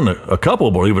 there's been a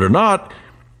couple, believe it or not.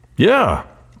 Yeah.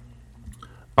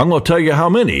 I'm going to tell you how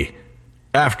many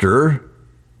after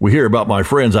we hear about my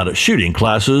friends out at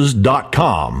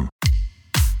shootingclasses.com.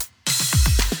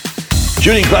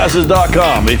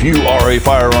 Shootingclasses.com. If you are a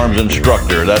firearms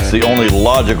instructor, that's the only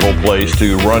logical place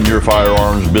to run your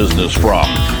firearms business from.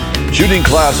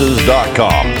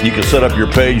 Shootingclasses.com. You can set up your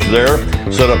page there,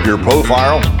 set up your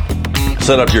profile,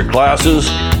 set up your classes,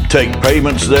 take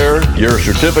payments there. Your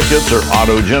certificates are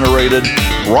auto-generated,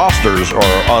 rosters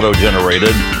are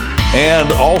auto-generated,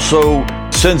 and also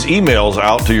sends emails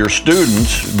out to your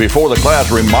students before the class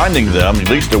reminding them, at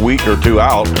least a week or two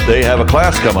out, they have a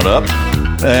class coming up.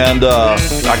 And I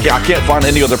can't find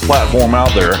any other platform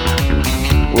out there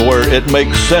where it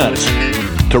makes sense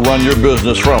to run your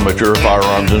business from if you're a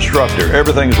firearms instructor.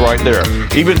 Everything's right there.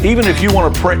 Even if you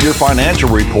want to print your financial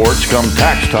reports come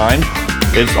tax time,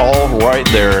 it's all right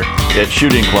there at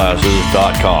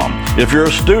shootingclasses.com. If you're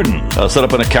a student, set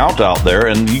up an account out there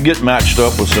and you get matched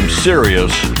up with some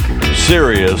serious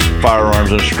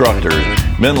firearms instructors.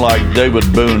 Men like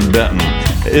David Boone Benton,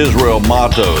 Israel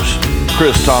Matos,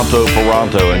 Chris Tanto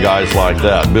Ferranto, and guys like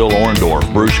that. Bill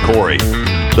Orndorff, Bruce Corey.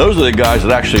 Those are the guys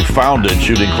that actually founded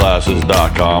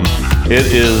shootingclasses.com. It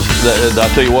is, I'll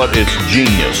tell you what, it's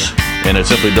genius. And it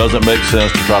simply doesn't make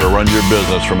sense to try to run your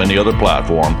business from any other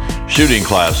platform.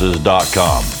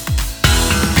 Shootingclasses.com.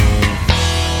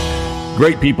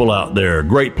 Great people out there.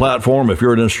 Great platform. If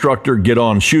you're an instructor, get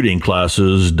on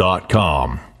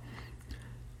shootingclasses.com.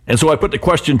 And so I put the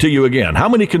question to you again. How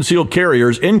many concealed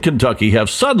carriers in Kentucky have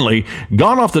suddenly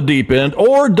gone off the deep end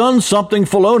or done something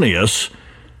felonious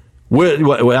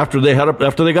after they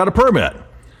got a permit?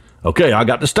 Okay, I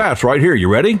got the stats right here. You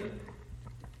ready?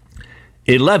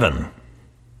 11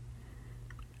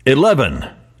 in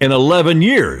 11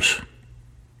 years.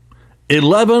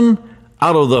 11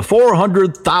 out of the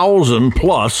 400,000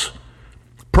 plus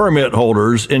permit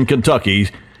holders in Kentucky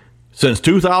since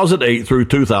 2008 through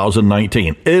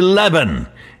 2019. 11.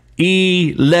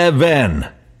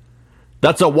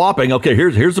 That's a whopping, okay,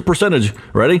 here's the percentage.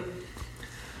 Ready?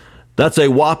 That's a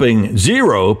whopping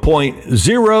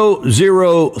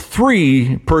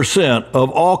 0.003% of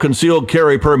all concealed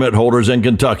carry permit holders in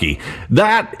Kentucky.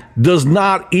 That does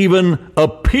not even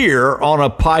appear on a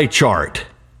pie chart.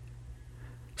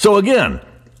 So again,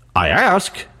 I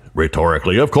ask,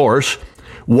 rhetorically of course,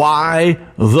 why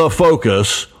the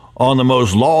focus on the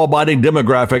most law-abiding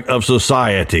demographic of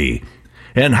society?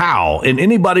 And how, in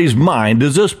anybody's mind,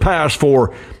 does this pass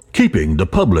for keeping the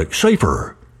public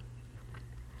safer?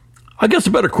 I guess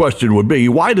a better question would be,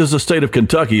 why does the state of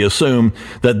Kentucky assume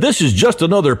that this is just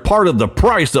another part of the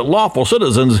price that lawful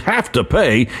citizens have to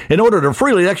pay in order to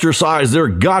freely exercise their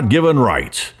God-given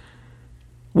rights?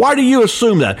 Why do you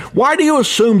assume that? Why do you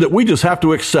assume that we just have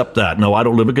to accept that? No, I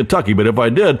don't live in Kentucky, but if I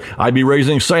did, I'd be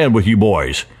raising sand with you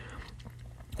boys.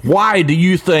 Why do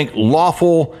you think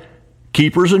lawful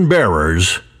keepers and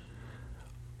bearers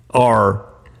are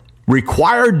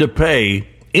required to pay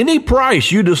any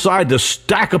price you decide to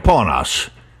stack upon us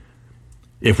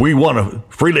if we want to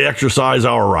freely exercise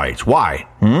our rights? Why?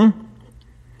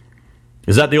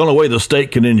 Is that the only way the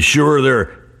state can ensure their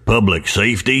public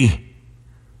safety?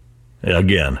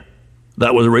 Again,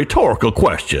 that was a rhetorical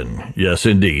question. Yes,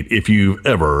 indeed, if you've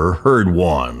ever heard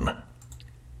one.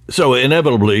 So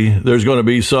inevitably, there's going to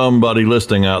be somebody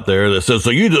listening out there that says,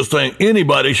 so you just think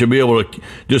anybody should be able to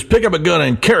just pick up a gun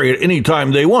and carry it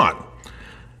anytime they want?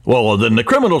 Well, then the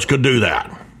criminals could do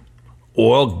that.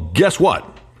 Well, guess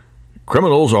what?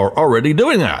 Criminals are already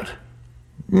doing that.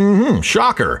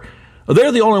 Shocker.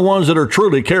 They're the only ones that are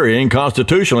truly carrying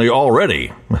constitutionally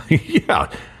already.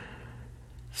 Yeah.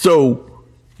 So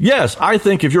Yes, I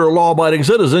think if you're a law-abiding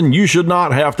citizen, you should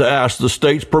not have to ask the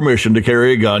state's permission to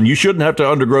carry a gun. You shouldn't have to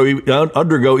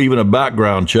undergo even a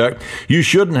background check. You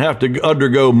shouldn't have to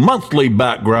undergo monthly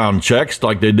background checks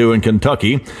like they do in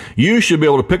Kentucky. You should be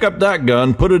able to pick up that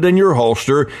gun, put it in your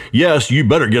holster. Yes, you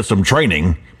better get some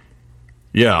training.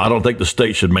 Yeah, I don't think the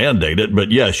state should mandate it,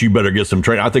 but yes, you better get some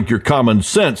training. I think your common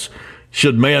sense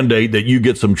should mandate that you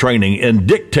get some training and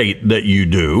dictate that you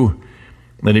do.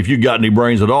 And if you got any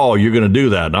brains at all, you're going to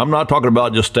do that. And I'm not talking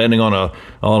about just standing on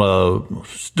a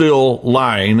still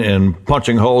line and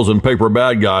punching holes in paper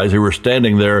bad guys who are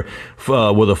standing there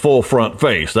with a full front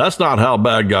face. That's not how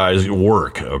bad guys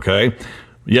work, okay?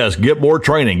 Yes, get more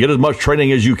training. Get as much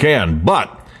training as you can.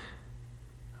 But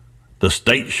the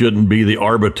state shouldn't be the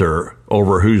arbiter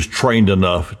over who's trained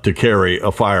enough to carry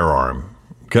a firearm,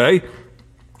 okay?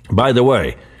 By the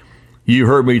way, you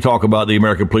heard me talk about the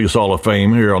American Police Hall of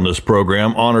Fame here on this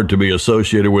program. Honored to be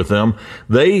associated with them.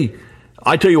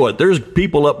 I tell you what, there's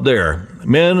people up there,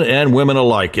 men and women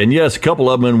alike, and yes, a couple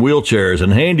of them in wheelchairs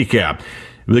and handicapped.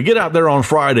 They get out there on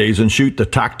Fridays and shoot the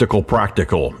tactical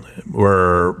practical,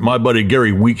 where my buddy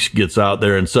Gary Weeks gets out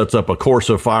there and sets up a course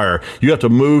of fire. You have to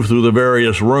move through the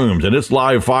various rooms, and it's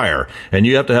live fire, and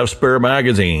you have to have spare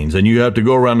magazines, and you have to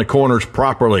go around the corners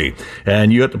properly,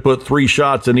 and you have to put 3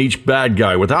 shots in each bad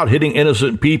guy without hitting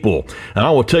innocent people. And I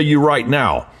will tell you right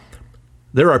now,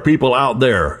 there are people out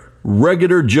there,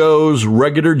 regular Joes,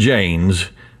 regular Janes,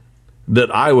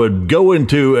 that I would go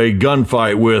into a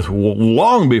gunfight with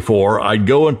long before I'd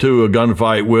go into a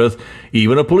gunfight with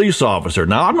even a police officer.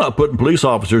 Now, I'm not putting police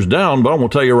officers down, but I'm going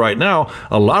to tell you right now,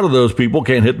 a lot of those people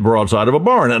can't hit the broadside of a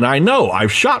barn. And I know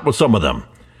I've shot with some of them.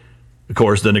 Of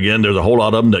course, then again, there's a whole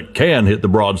lot of them that can hit the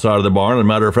broadside of the barn. As a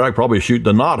matter of fact, probably shoot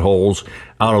the knot holes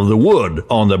out of the wood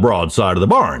on the broadside of the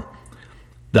barn.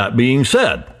 That being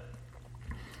said,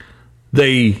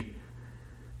 if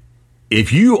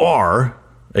you are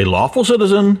a lawful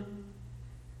citizen,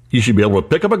 you should be able to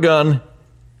pick up a gun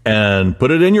and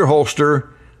put it in your holster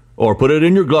or put it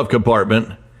in your glove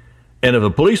compartment. And if a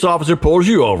police officer pulls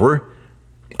you over,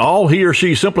 all he or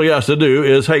she simply has to do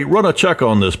is, hey, run a check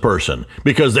on this person,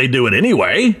 because they do it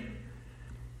anyway.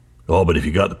 Oh, but if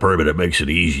you got the permit, it makes it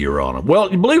easier on them. Well,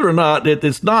 believe it or not,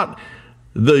 it's not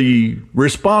the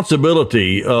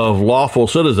responsibility of lawful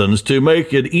citizens to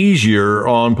make it easier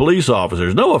on police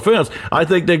officers. No offense. I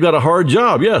think they've got a hard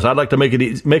job. Yes, I'd like to make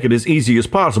it as easy as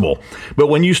possible. But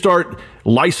when you start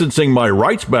licensing my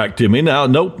rights back to me, now,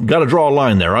 nope, got to draw a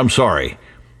line there. I'm sorry.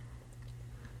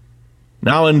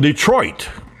 Now in Detroit,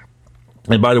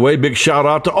 and by the way, big shout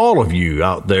out to all of you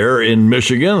out there in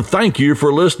Michigan. Thank you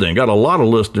for listening. Got a lot of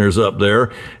listeners up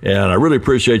there, and I really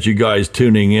appreciate you guys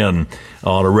tuning in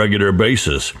on a regular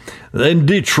basis. In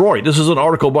Detroit, this is an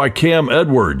article by Cam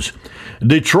Edwards.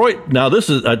 Detroit, now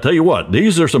I tell you what,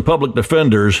 these are some public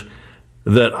defenders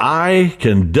that I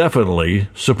can definitely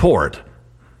support.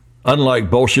 Unlike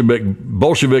Bolshevik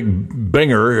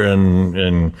Binger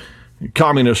and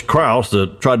Communist Kraus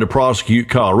that tried to prosecute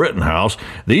Kyle Rittenhouse,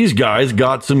 these guys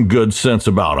got some good sense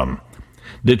about them.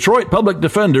 Detroit public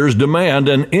defenders demand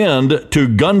an end to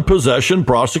gun possession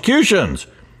prosecutions.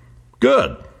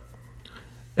 Good.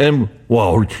 And,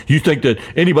 well, you think that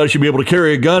anybody should be able to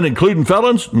carry a gun, including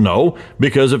felons? No,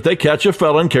 because if they catch a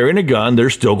felon carrying a gun,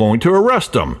 they're still going to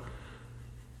arrest them.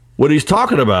 What he's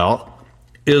talking about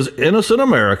is innocent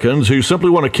Americans who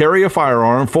simply want to carry a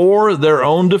firearm for their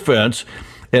own defense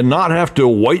and not have to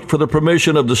wait for the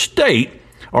permission of the state,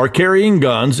 are carrying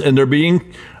guns, and they're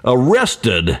being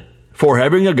arrested for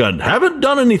having a gun. Haven't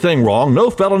done anything wrong, no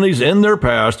felonies in their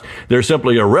past. They're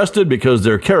simply arrested because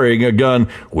they're carrying a gun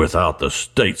without the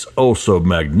state's oh so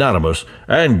magnanimous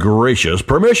and gracious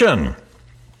permission.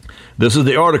 This is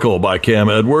the article by Cam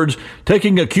Edwards.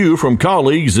 Taking a cue from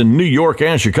colleagues in New York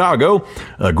and Chicago,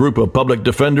 a group of public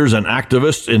defenders and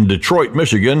activists in Detroit,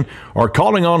 Michigan, are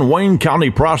calling on Wayne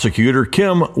County prosecutor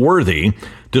Kim Worthy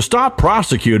to stop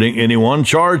prosecuting anyone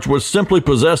charged with simply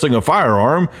possessing a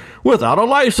firearm without a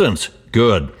license.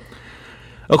 Good.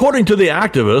 According to the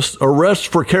activists, arrests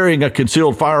for carrying a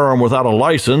concealed firearm without a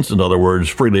license, in other words,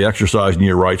 freely exercising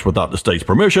your rights without the state's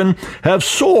permission, have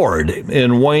soared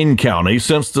in Wayne County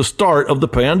since the start of the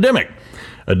pandemic.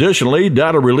 Additionally,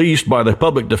 data released by the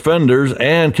public defenders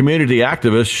and community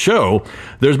activists show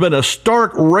there's been a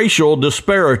stark racial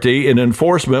disparity in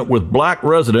enforcement, with black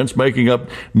residents making up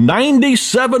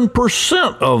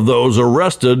 97% of those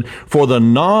arrested for the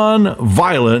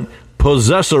non-violent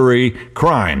possessory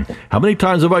crime. How many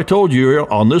times have I told you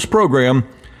on this program,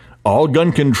 all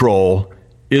gun control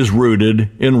is rooted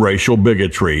in racial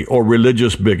bigotry or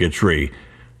religious bigotry?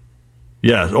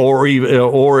 Yes, or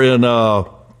in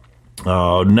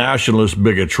nationalist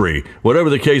bigotry, whatever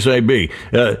the case may be.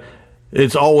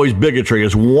 It's always bigotry.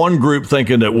 It's one group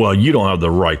thinking that, well, you don't have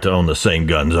the right to own the same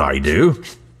guns I do.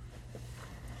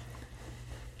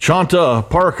 Chanta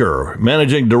Parker,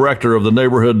 managing director of the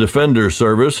Neighborhood Defender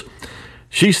Service,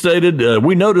 she stated,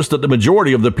 we noticed that the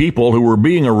majority of the people who were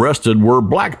being arrested were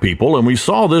black people, and we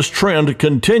saw this trend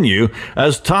continue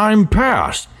as time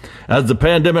passed. As the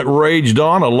pandemic raged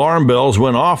on, alarm bells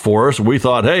went off for us. We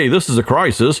thought, hey, this is a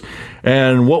crisis.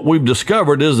 And what we've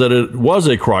discovered is that it was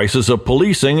a crisis of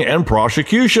policing and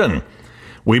prosecution.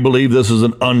 We believe this is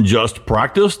an unjust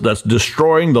practice that's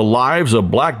destroying the lives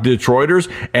of black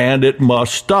Detroiters, and it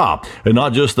must stop. And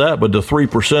not just that, but the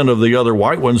 3% of the other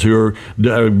white ones who are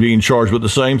being charged with the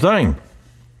same thing.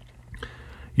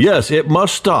 Yes, it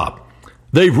must stop.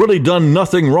 They've really done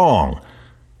nothing wrong.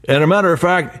 And a matter of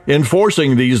fact,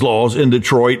 enforcing these laws in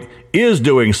Detroit is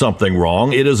doing something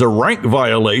wrong. It is a rank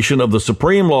violation of the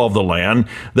supreme law of the land,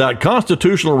 that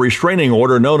constitutional restraining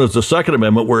order known as the Second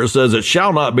Amendment, where it says it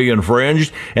shall not be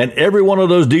infringed, and every one of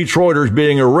those Detroiters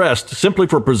being arrested simply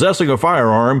for possessing a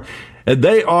firearm, and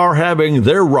they are having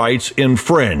their rights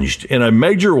infringed in a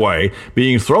major way,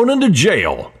 being thrown into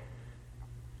jail.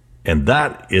 And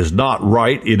that is not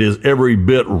right. It is every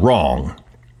bit wrong.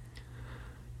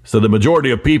 So the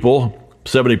majority of people,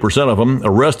 70% of them,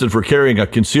 arrested for carrying a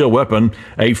concealed weapon,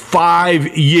 a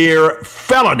 5-year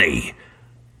felony.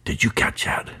 Did you catch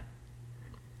that?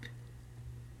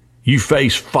 You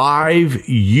face 5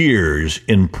 years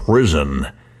in prison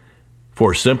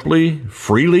for simply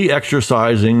freely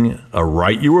exercising a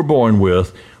right you were born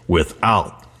with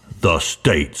without the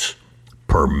state's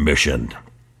permission.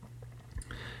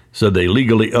 Said they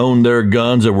legally owned their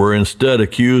guns and were instead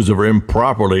accused of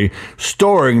improperly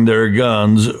storing their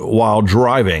guns while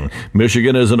driving.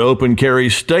 Michigan is an open carry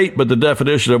state, but the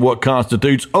definition of what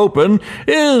constitutes open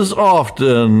is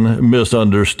often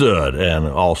misunderstood and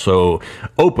also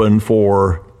open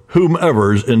for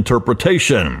whomever's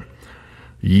interpretation.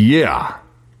 Yeah.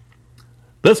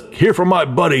 Let's hear from my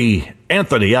buddy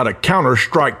Anthony out of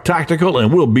Counter-Strike Tactical,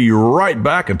 and we'll be right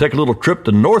back and take a little trip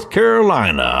to North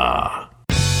Carolina.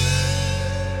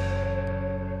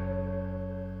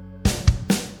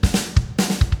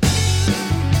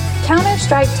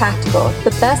 Counter-Strike Tactical,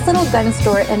 the best little gun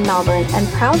store in Melbourne and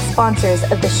proud sponsors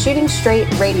of the Shooting Straight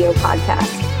radio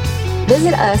podcast.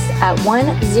 Visit us at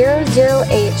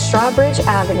 1008 Strawbridge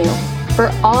Avenue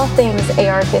for all things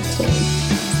AR-15.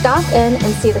 Stop in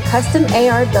and see the custom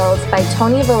AR builds by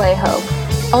Tony Vallejo,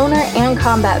 owner and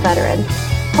combat veteran,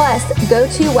 plus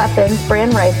go-to weapons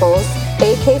brand rifles,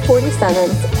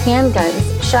 AK-47s, handguns,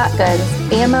 shotguns,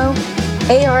 ammo,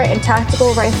 AR and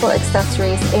tactical rifle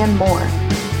accessories, and more.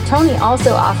 Tony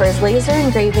also offers laser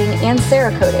engraving and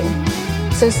Cerakoting.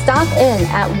 So stop in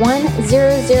at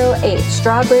 1008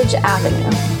 Strawbridge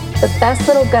Avenue, the best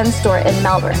little gun store in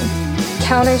Melbourne,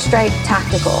 Counter-Strike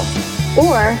Tactical,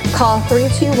 or call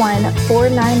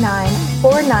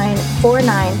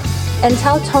 321-499-4949 and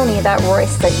tell Tony that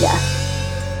Royce said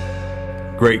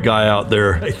yes. Great guy out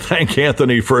there. I thank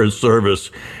Anthony for his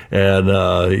service, and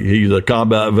he's a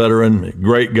combat veteran,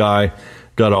 great guy.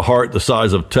 Got a heart the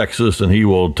size of Texas, and he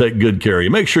will take good care of you.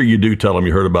 Make sure you do tell him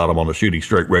you heard about him on the Shooting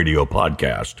Straight Radio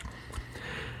podcast.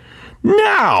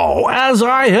 Now, as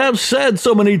I have said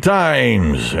so many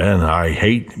times, and I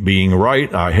hate being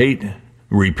right, I hate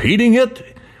repeating it,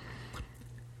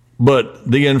 but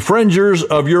the infringers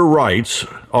of your rights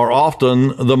are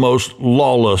often the most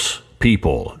lawless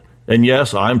people. And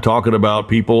yes, I'm talking about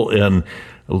people in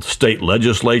state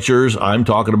legislatures. I'm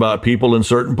talking about people in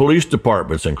certain police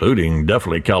departments, including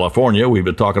definitely California. We've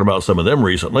been talking about some of them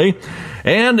recently.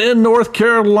 And in North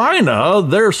Carolina,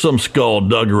 there's some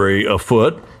skullduggery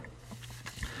afoot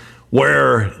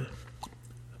where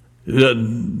who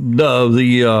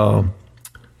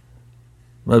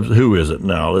is it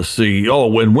now? Let's see.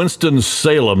 Oh, in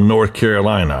Winston-Salem, North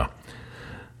Carolina,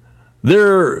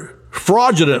 they're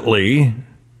fraudulently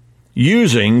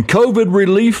using COVID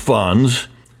relief funds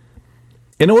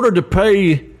in order to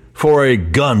pay for a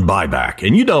gun buyback.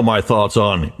 And you know my thoughts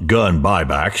on gun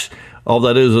buybacks. All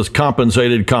that is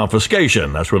compensated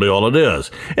confiscation. That's really all it is.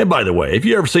 And by the way, if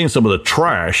you ever seen some of the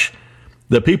trash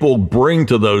that people bring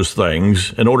to those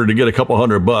things in order to get a couple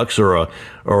 $100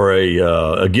 or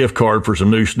a gift card for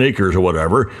some new sneakers or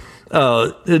whatever,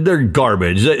 they're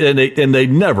garbage. And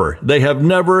they have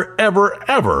never,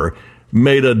 ever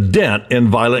made a dent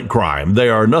in violent crime. They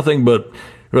are nothing but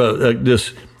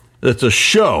it's a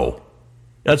show.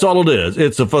 That's all it is.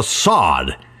 It's a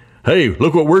facade. Hey,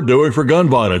 look what we're doing for gun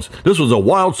violence. This was a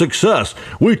wild success.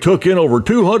 We took in over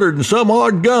 200 and some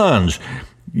odd guns.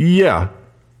 Yeah,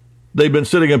 They've been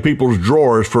sitting in people's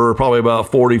drawers for probably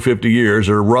about 40, 50 years,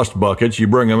 or rust buckets. You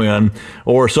bring them in,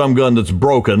 or some gun that's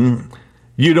broken.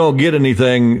 You don't get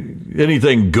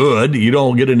anything good. You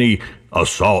don't get any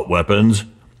assault weapons.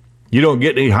 You don't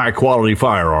get any high-quality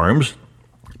firearms.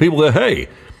 People go, hey,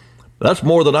 that's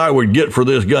more than I would get for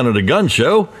this gun at a gun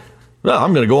show. Well,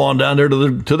 I'm going to go on down there to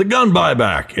the gun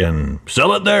buyback and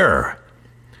sell it there.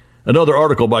 Another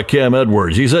article by Cam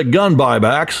Edwards. He said, gun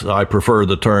buybacks. I prefer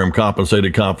the term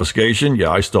compensated confiscation.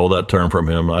 Yeah, I stole that term from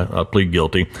him. I plead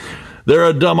guilty. They're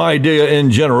a dumb idea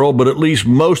in general, but at least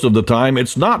most of the time,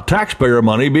 it's not taxpayer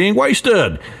money being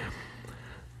wasted.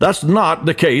 That's not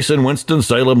the case in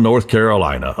Winston-Salem, North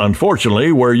Carolina.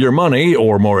 Unfortunately, where your money,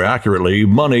 or more accurately,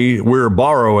 money we're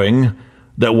borrowing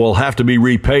that will have to be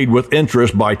repaid with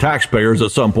interest by taxpayers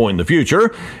at some point in the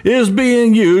future, is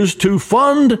being used to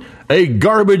fund a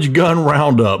garbage gun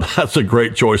roundup. That's a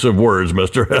great choice of words,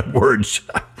 Mr. Edwards.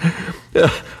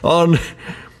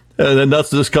 And that's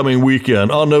this coming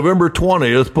weekend. On November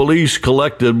 20th, police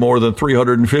collected more than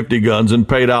 350 guns and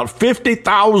paid out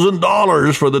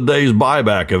 $50,000 for the day's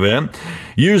buyback event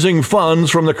using funds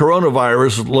from the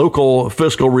coronavirus local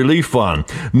fiscal relief fund.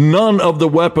 None of the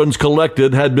weapons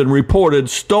collected had been reported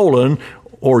stolen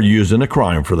or used in a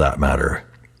crime for that matter.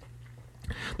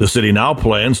 The city now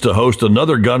plans to host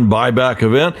another gun buyback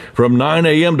event from 9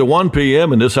 a.m. to 1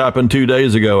 p.m., and this happened 2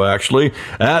 days ago, actually,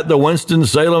 at the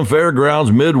Winston-Salem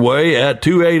Fairgrounds Midway at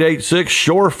 2886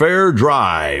 Shore Fair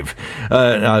Drive.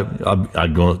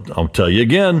 I'll tell you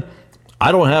again,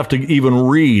 I don't have to even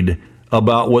read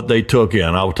about what they took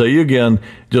in. I'll tell you again,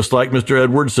 just like Mr.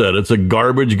 Edwards said, it's a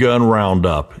garbage gun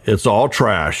roundup. It's all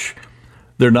trash.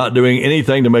 They're not doing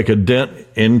anything to make a dent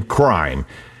in crime.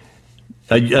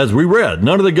 As we read,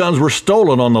 none of the guns were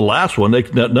stolen on the last one.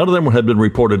 None of them had been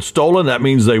reported stolen. That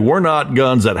means they were not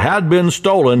guns that had been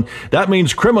stolen. That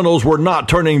means criminals were not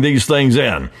turning these things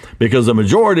in, because the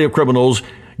majority of criminals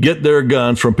get their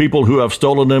guns from people who have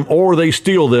stolen them, or they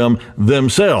steal them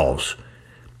themselves.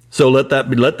 So let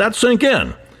that sink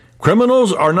in.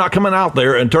 Criminals are not coming out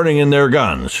there and turning in their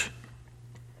guns.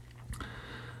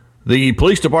 The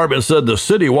police department said the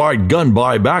citywide gun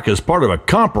buyback is part of a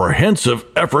comprehensive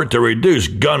effort to reduce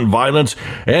gun violence,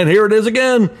 and here it is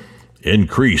again,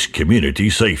 increase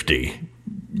community safety.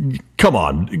 Come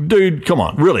on, dude, come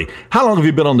on, really. How long have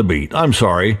you been on the beat? I'm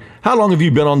sorry. How long have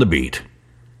you been on the beat?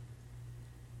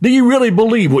 Do you really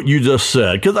believe what you just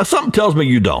said? Because something tells me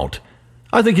you don't.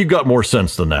 I think you've got more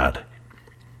sense than that.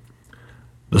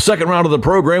 The second round of the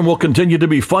program will continue to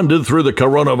be funded through the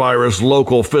Coronavirus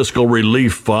Local Fiscal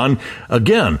Relief Fund.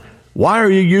 Again, why are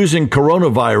you using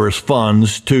coronavirus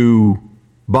funds to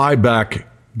buy back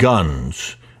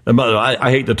guns?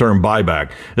 I hate the term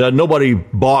buyback. Nobody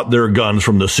bought their guns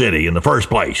from the city in the first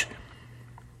place.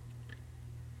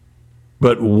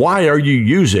 But why are you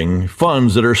using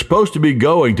funds that are supposed to be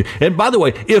going to... And by the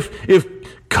way, if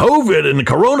COVID and the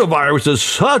coronavirus is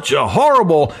such a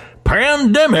horrible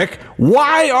pandemic,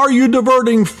 why are you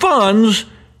diverting funds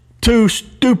to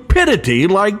stupidity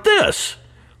like this?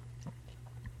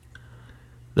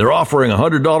 They're offering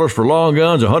 $100 for long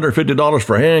guns, $150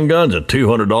 for handguns, and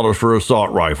 $200 for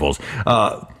assault rifles.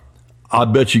 I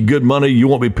bet you good money you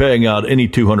won't be paying out any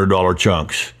 $200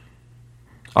 chunks.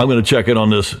 I'm going to check in on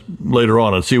this later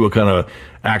on and see what kind of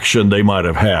action they might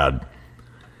have had.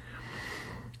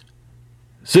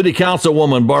 City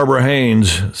Councilwoman Barbara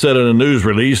Haynes said in a news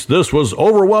release, this was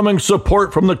overwhelming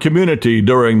support from the community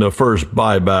during the first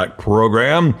buyback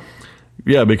program.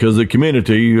 Yeah, because the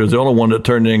community is the only one that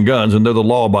turned in guns, and they're the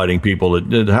law-abiding people.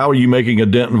 How are you making a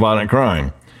dent in violent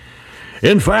crime?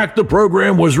 In fact, the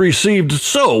program was received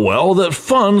so well that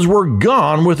funds were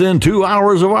gone within 2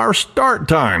 hours of our start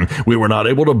time. We were not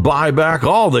able to buy back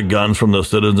all the guns from the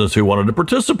citizens who wanted to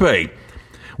participate.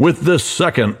 With this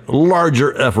second,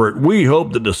 larger effort, we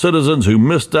hope that the citizens who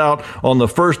missed out on the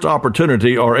first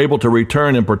opportunity are able to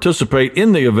return and participate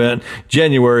in the event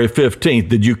January 15th.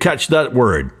 Did you catch that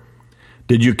word?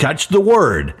 Did you catch the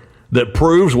word that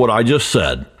proves what I just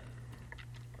said?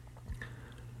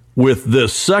 With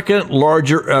this second,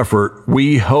 larger effort,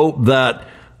 we hope that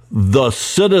the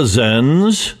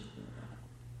citizens...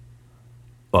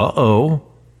 I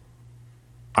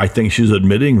think she's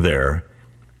admitting there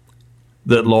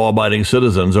that law-abiding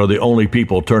citizens are the only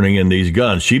people turning in these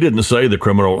guns. She didn't say the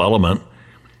criminal element.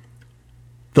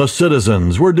 The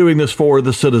citizens. We're doing this for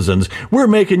the citizens. We're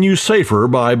making you safer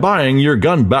by buying your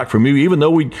gun back from you, even though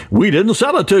we didn't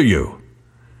sell it to you.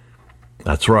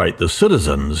 That's right, the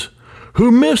citizens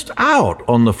who missed out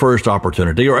on the first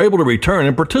opportunity are able to return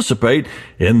and participate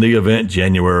in the event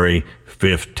January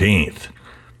 15th.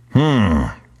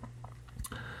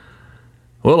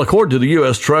 Well, according to the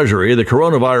U.S. Treasury, the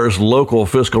Coronavirus Local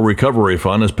Fiscal Recovery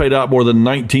Fund has paid out more than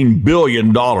 $19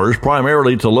 billion,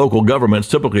 primarily to local governments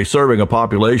typically serving a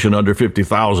population under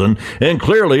 50,000, and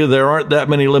clearly there aren't that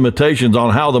many limitations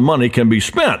on how the money can be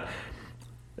spent,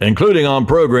 including on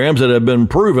programs that have been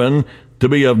proven to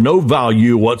be of no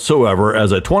value whatsoever,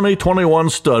 as a 2021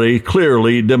 study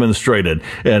clearly demonstrated.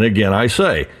 And again, I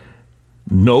say,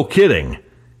 no kidding.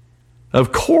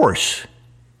 Of course,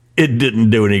 it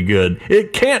didn't do any good.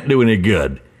 It can't do any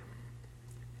good,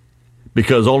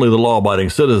 because only the law-abiding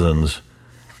citizens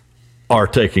are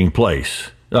taking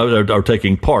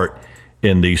part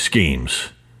in these schemes.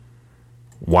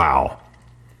 Wow.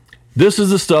 This is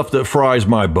the stuff that fries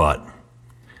my butt.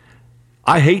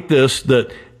 I hate this,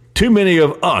 that too many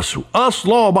of us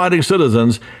law-abiding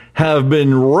citizens, have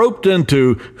been roped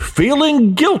into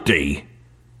feeling guilty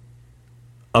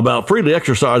about freely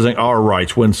exercising our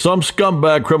rights when some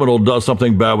scumbag criminal does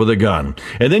something bad with a gun.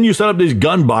 And then you set up these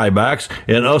gun buybacks,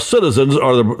 and us citizens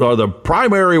are the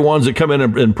primary ones that come in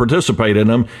and participate in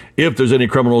them, if there's any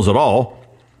criminals at all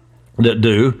that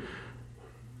do.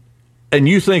 And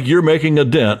you think you're making a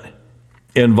dent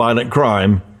in violent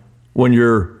crime when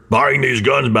you're buying these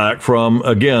guns back from,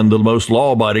 again, the most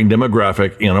law-abiding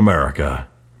demographic in America.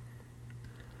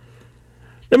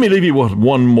 Let me leave you with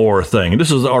one more thing. This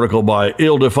is an article by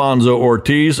Ildefonso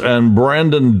Ortiz and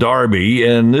Brandon Darby,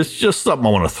 and it's just something I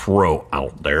want to throw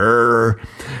out there.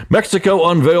 Mexico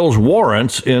unveils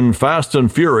warrants in Fast and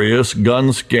Furious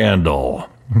gun scandal.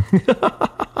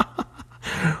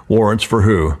 Warrants for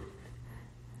who?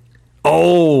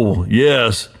 Oh,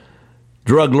 yes.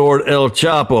 Drug lord El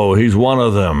Chapo, he's one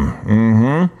of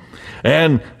them.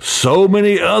 And so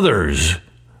many others,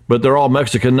 but they're all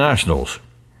Mexican nationals.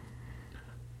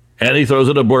 And he throws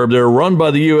in a blurb there, run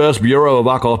by the U.S. Bureau of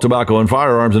Alcohol, Tobacco, and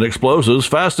Firearms and Explosives,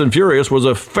 Fast and Furious was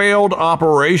a failed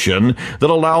operation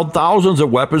that allowed thousands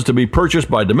of weapons to be purchased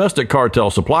by domestic cartel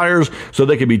suppliers so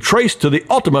they could be traced to the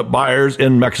ultimate buyers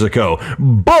in Mexico.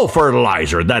 Bull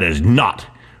fertilizer, that is not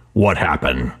what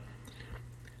happened.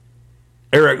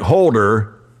 Eric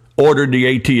Holder ordered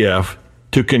the ATF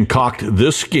to concoct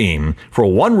this scheme for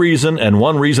one reason and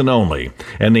one reason only.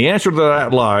 And the answer to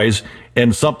that lies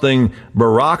in something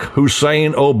Barack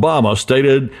Hussein Obama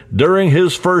stated during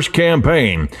his first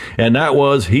campaign. And that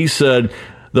was, he said,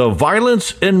 the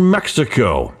violence in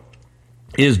Mexico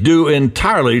is due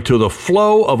entirely to the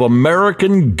flow of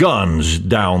American guns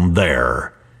down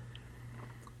there.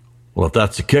 Well, if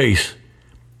that's the case,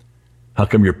 how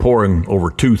come you're pouring over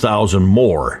 2,000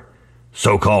 more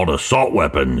so-called assault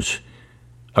weapons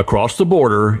across the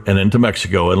border and into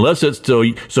Mexico? Unless it's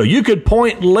so you could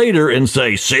point later and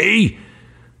say, see,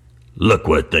 look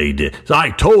what they did.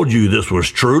 I told you this was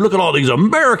true. Look at all these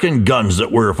American guns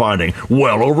that we're finding.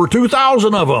 Well over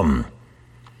 2,000 of them.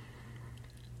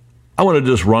 I want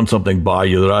to just run something by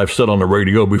you that I've said on the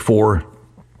radio before.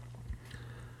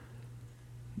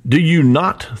 Do you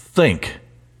not think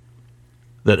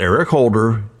that Eric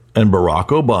Holder and Barack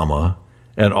Obama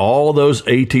and all those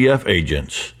ATF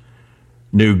agents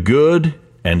knew good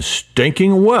and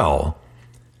stinking well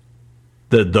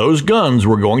that those guns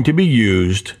were going to be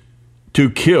used to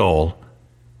kill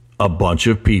a bunch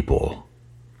of people?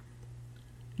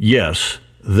 Yes,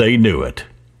 they knew it.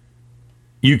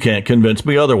 You can't convince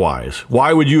me otherwise.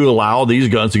 Why would you allow these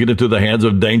guns to get into the hands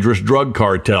of dangerous drug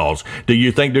cartels? Do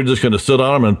you think they're just going to sit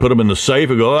on them and put them in the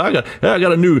safe and go, I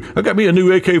got me a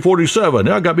new AK-47.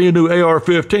 I got me a new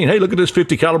AR-15. Hey, look at this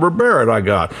 50 caliber Barrett I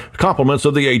got. Compliments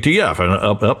of the ATF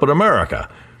and up in America.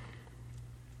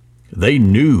 They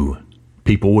knew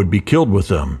people would be killed with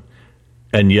them.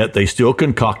 And yet they still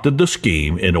concocted the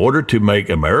scheme in order to make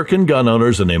American gun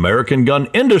owners and the American gun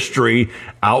industry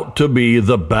out to be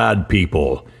the bad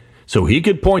people. So he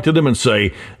could point to them and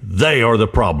say, they are the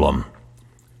problem.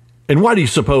 And why do you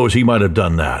suppose he might have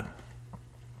done that?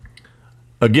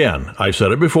 Again, I've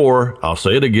said it before, I'll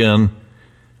say it again,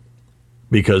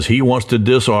 because he wants to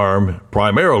disarm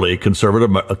primarily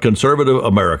conservative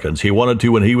Americans. He wanted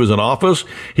to when he was in office.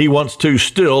 He wants to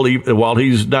still, while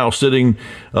he's now sitting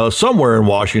somewhere in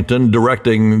Washington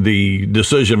directing the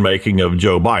decision-making of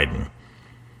Joe Biden.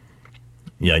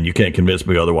 Yeah, and you can't convince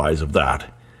me otherwise of that.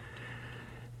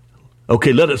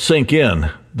 Okay, let it sink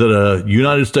in that a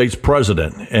United States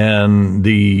president and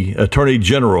the Attorney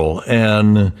General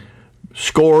and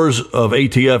scores of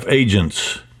ATF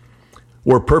agents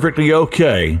were perfectly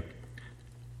okay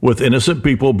with innocent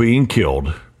people being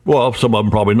killed. Well, some of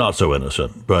them probably not so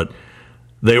innocent, but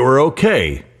they were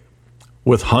okay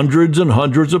with hundreds and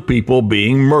hundreds of people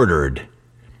being murdered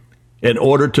in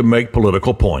order to make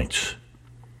political points.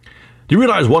 Do you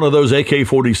realize one of those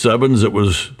AK-47s that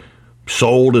was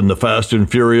sold in the Fast and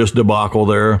Furious debacle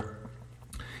there.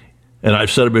 And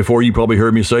I've said it before, you probably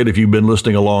heard me say it if you've been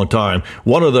listening a long time.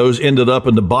 One of those ended up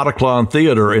in the Bataclan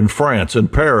Theater in France, in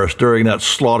Paris, during that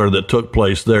slaughter that took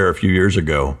place there a few years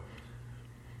ago.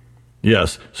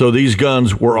 Yes, so these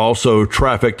guns were also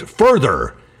trafficked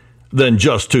further than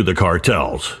just to the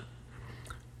cartels.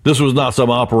 This was not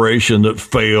some operation that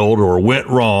failed or went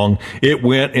wrong. It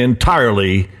went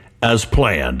entirely as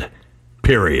planned,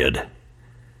 period.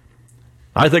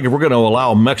 I think if we're going to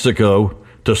allow Mexico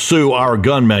to sue our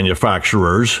gun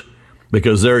manufacturers,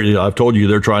 because I've told you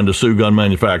they're trying to sue gun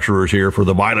manufacturers here for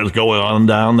the violence going on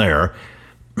down there,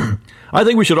 I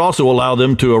think we should also allow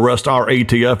them to arrest our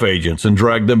ATF agents and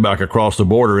drag them back across the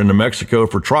border into Mexico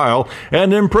for trial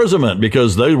and imprisonment,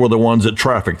 because they were the ones that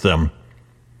trafficked them.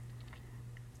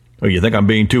 Oh, you think I'm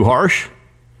being too harsh?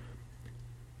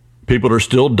 People are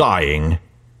still dying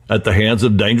at the hands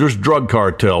of dangerous drug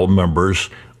cartel members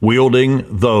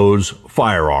wielding those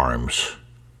firearms.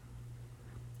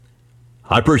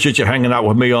 I appreciate you hanging out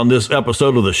with me on this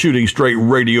episode of the Shooting Straight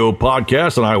Radio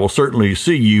Podcast, and I will certainly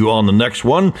see you on the next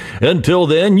one. Until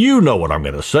then, you know what I'm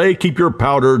going to say. Keep your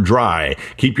powder dry.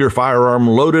 Keep your firearm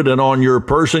loaded and on your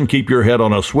person. Keep your head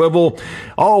on a swivel.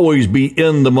 Always be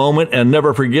in the moment, and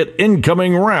never forget,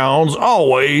 incoming rounds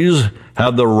always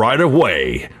have the right of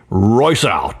way. Royce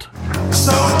out.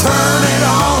 So turn it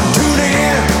on.